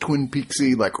give him this Twin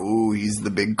Peaksy, like, ooh, he's the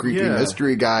big creepy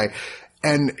mystery guy.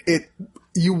 And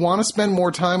you want to spend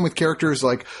more time with characters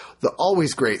like the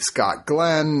always great Scott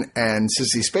Glenn and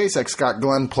Sissy Spacek. Scott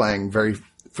Glenn playing, very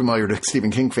familiar to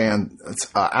Stephen King fan,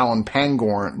 Alan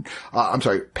Pangborn,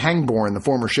 the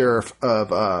former sheriff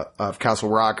of Castle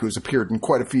Rock, who's appeared in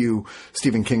quite a few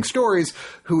Stephen King stories,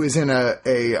 who is in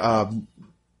a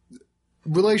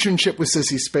relationship with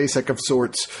Sissy Spacek of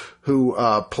sorts, who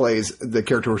plays the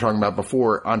character we're talking about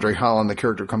before, Andre Holland. The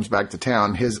character comes back to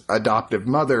town. His adoptive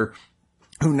mother,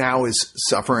 who now is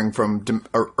suffering from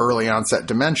early onset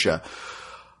dementia.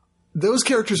 Those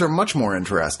characters are much more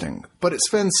interesting, but it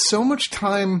spends so much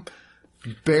time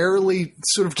barely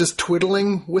sort of just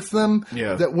twiddling with them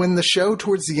that when the show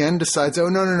towards the end decides, oh,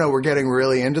 no, we're getting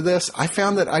really into this, I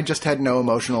found that I just had no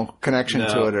emotional connection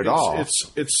to it at all.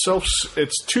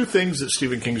 It's two things that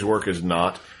Stephen King's work is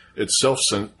not. It's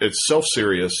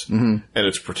self-serious and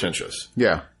it's pretentious.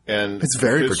 Yeah. And it's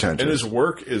very pretentious. And his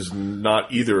work is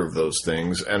not either of those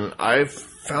things. And I've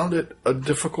found it a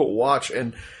difficult watch.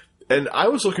 And I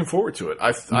was looking forward to it.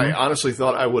 I honestly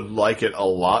thought I would like it a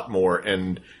lot more.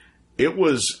 And it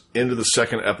was into the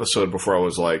second episode before I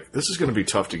was like, this is going to be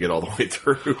tough to get all the way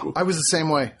through. I was the same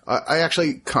way. I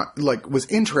actually was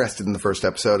interested in the first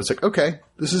episode. It's like, okay,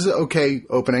 this is an okay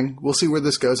opening. We'll see where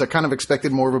this goes. I kind of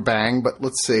expected more of a bang, but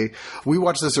let's see. We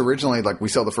watched this originally, we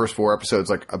saw the first 4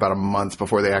 episodes about a month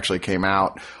before they actually came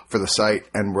out for the site.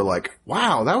 And we're like,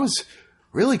 wow, that was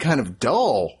really kind of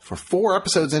dull for 4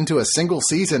 episodes into a single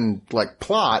season,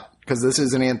 plot. Because this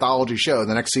is an anthology show.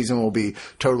 The next season will be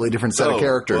totally different set of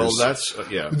characters.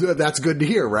 Well, that's good to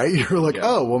hear, right? You're like,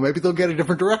 oh, well, maybe they'll get a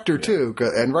different director too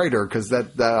and writer, because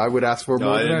that I would ask for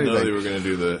more than anything. I didn't know they were going to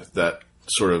do that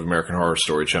sort of American Horror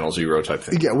Story Channel Zero type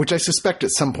thing. Yeah, which I suspect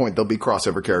at some point there'll be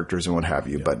crossover characters and what have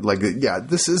you. Yeah. But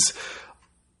this is.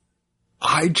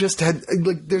 I just had,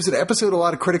 there's an episode a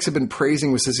lot of critics have been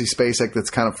praising with Sissy Spacek that's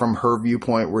kind of from her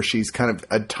viewpoint, where she's kind of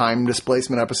a time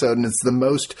displacement episode, and it's the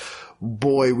most,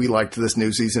 boy, we liked this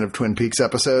new season of Twin Peaks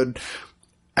episode.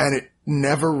 And it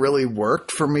never really worked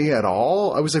for me at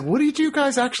all. I was like, what did you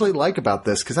guys actually like about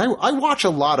this? Because I watch a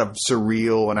lot of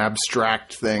surreal and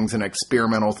abstract things and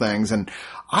experimental things, and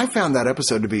I found that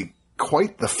episode to be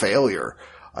quite the failure.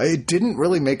 It didn't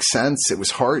really make sense. It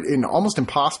was hard and almost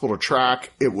impossible to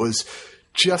track. It was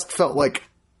just felt like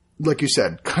you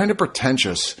said, kind of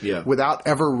pretentious without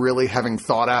ever really having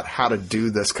thought out how to do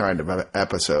this kind of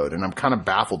episode. And I'm kind of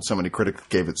baffled so many critics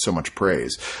gave it so much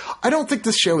praise. I don't think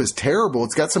this show is terrible.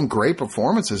 It's got some great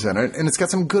performances in it, and it's got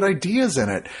some good ideas in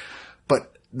it.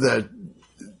 But the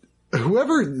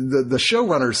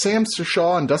showrunners, Sam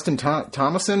Shaw and Dustin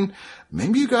Thomason,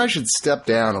 maybe you guys should step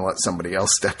down and let somebody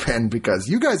else step in, because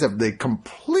you guys have the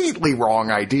completely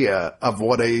wrong idea of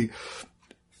what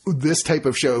this type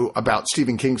of show about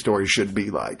Stephen King stories should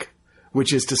be like,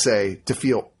 which is to say, to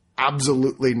feel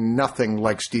absolutely nothing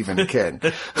like Stephen King.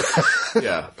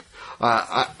 Yeah.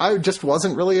 I just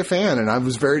wasn't really a fan, and I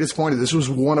was very disappointed. This was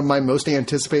one of my most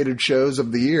anticipated shows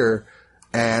of the year,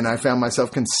 and I found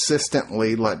myself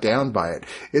consistently let down by it.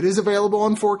 It is available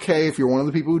on 4K if you're one of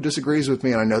the people who disagrees with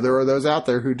me, and I know there are those out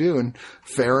there who do, and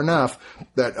fair enough.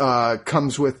 That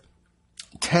comes with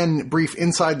 10 brief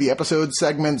inside the episode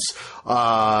segments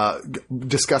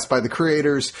discussed by the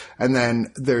creators, and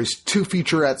then there's 2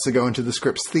 featurettes that go into the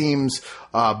script's themes,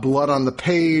 Blood on the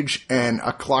Page and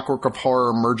A Clockwork of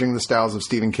Horror, merging the styles of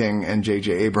Stephen King and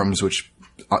J.J. Abrams, which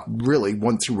really,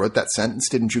 once you wrote that sentence,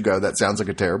 didn't you go, that sounds like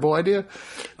a terrible idea?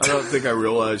 I don't think I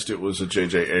realized it was a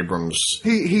J.J. Abrams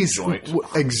He's joint.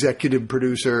 Executive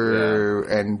producer,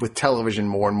 and with television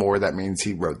more and more, that means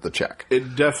he wrote the check.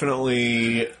 It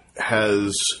definitely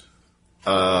has,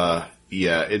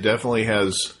 it definitely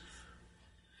has.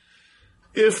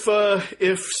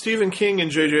 If Stephen King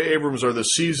and J.J. Abrams are the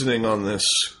seasoning on this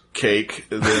cake,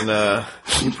 then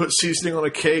you put seasoning on a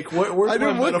cake. Where's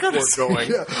my metaphor going?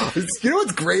 Yeah. You know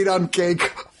what's great on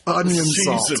cake? Onion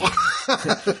salt.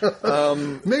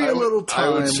 Maybe a little thyme. I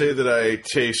would say that I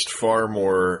taste far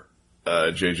more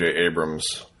J.J.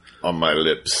 Abrams on my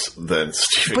lips than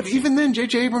Stephen But King. even then,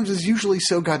 J.J. Abrams is usually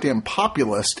so goddamn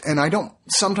populist, and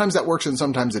sometimes that works and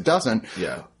sometimes it doesn't.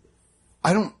 Yeah.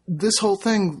 this whole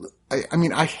thing, I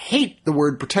mean, I hate the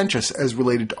word pretentious as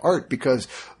related to art because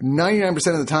 99%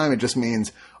 of the time it just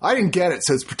means, I didn't get it,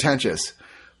 so it's pretentious.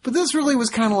 But this really was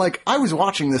kind of like, I was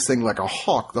watching this thing like a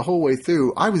hawk the whole way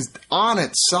through. I was on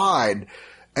its side.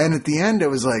 And at the end, I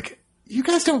was like, you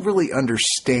guys don't really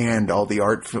understand all the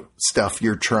art stuff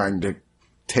you're trying to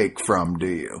take from, do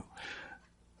you?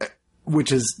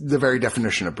 Which is the very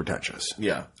definition of pretentious.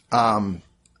 Yeah.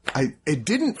 It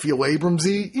didn't feel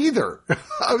Abramsy either.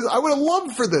 I would have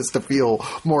loved for this to feel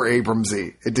more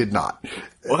Abramsy. It did not.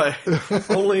 Well,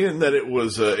 only in that it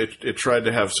was it tried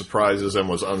to have surprises and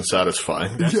was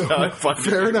unsatisfying. That's how I find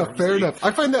fair enough. Fair enough.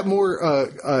 I find that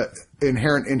more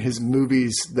inherent in his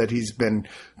movies that he's been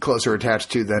closer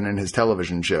attached to than in his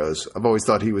television shows. I've always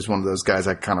thought he was one of those guys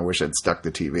I kind of wish I'd stuck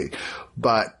to TV.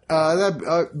 But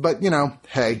you know,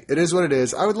 hey, it is what it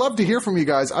is. I would love to hear from you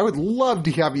guys. I would love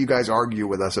to have you guys argue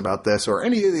with us about this or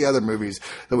any of the other movies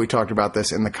that we talked about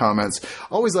this in the comments.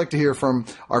 Always like to hear from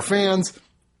our fans.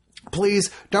 Please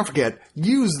don't forget,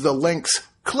 use the links.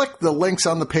 Click the links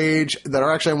on the page that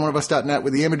are actually on oneofus.net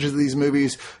with the images of these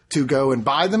movies to go and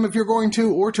buy them if you're going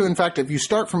to, or to, in fact, if you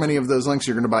start from any of those links,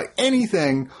 you're going to buy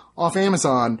anything off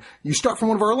Amazon. You start from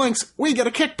one of our links, we get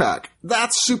a kickback.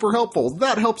 That's super helpful.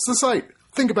 That helps the site.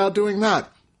 Think about doing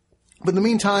that. But in the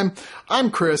meantime,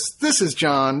 I'm Chris. This is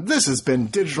John. This has been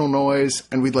Digital Noise,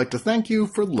 and we'd like to thank you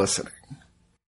for listening.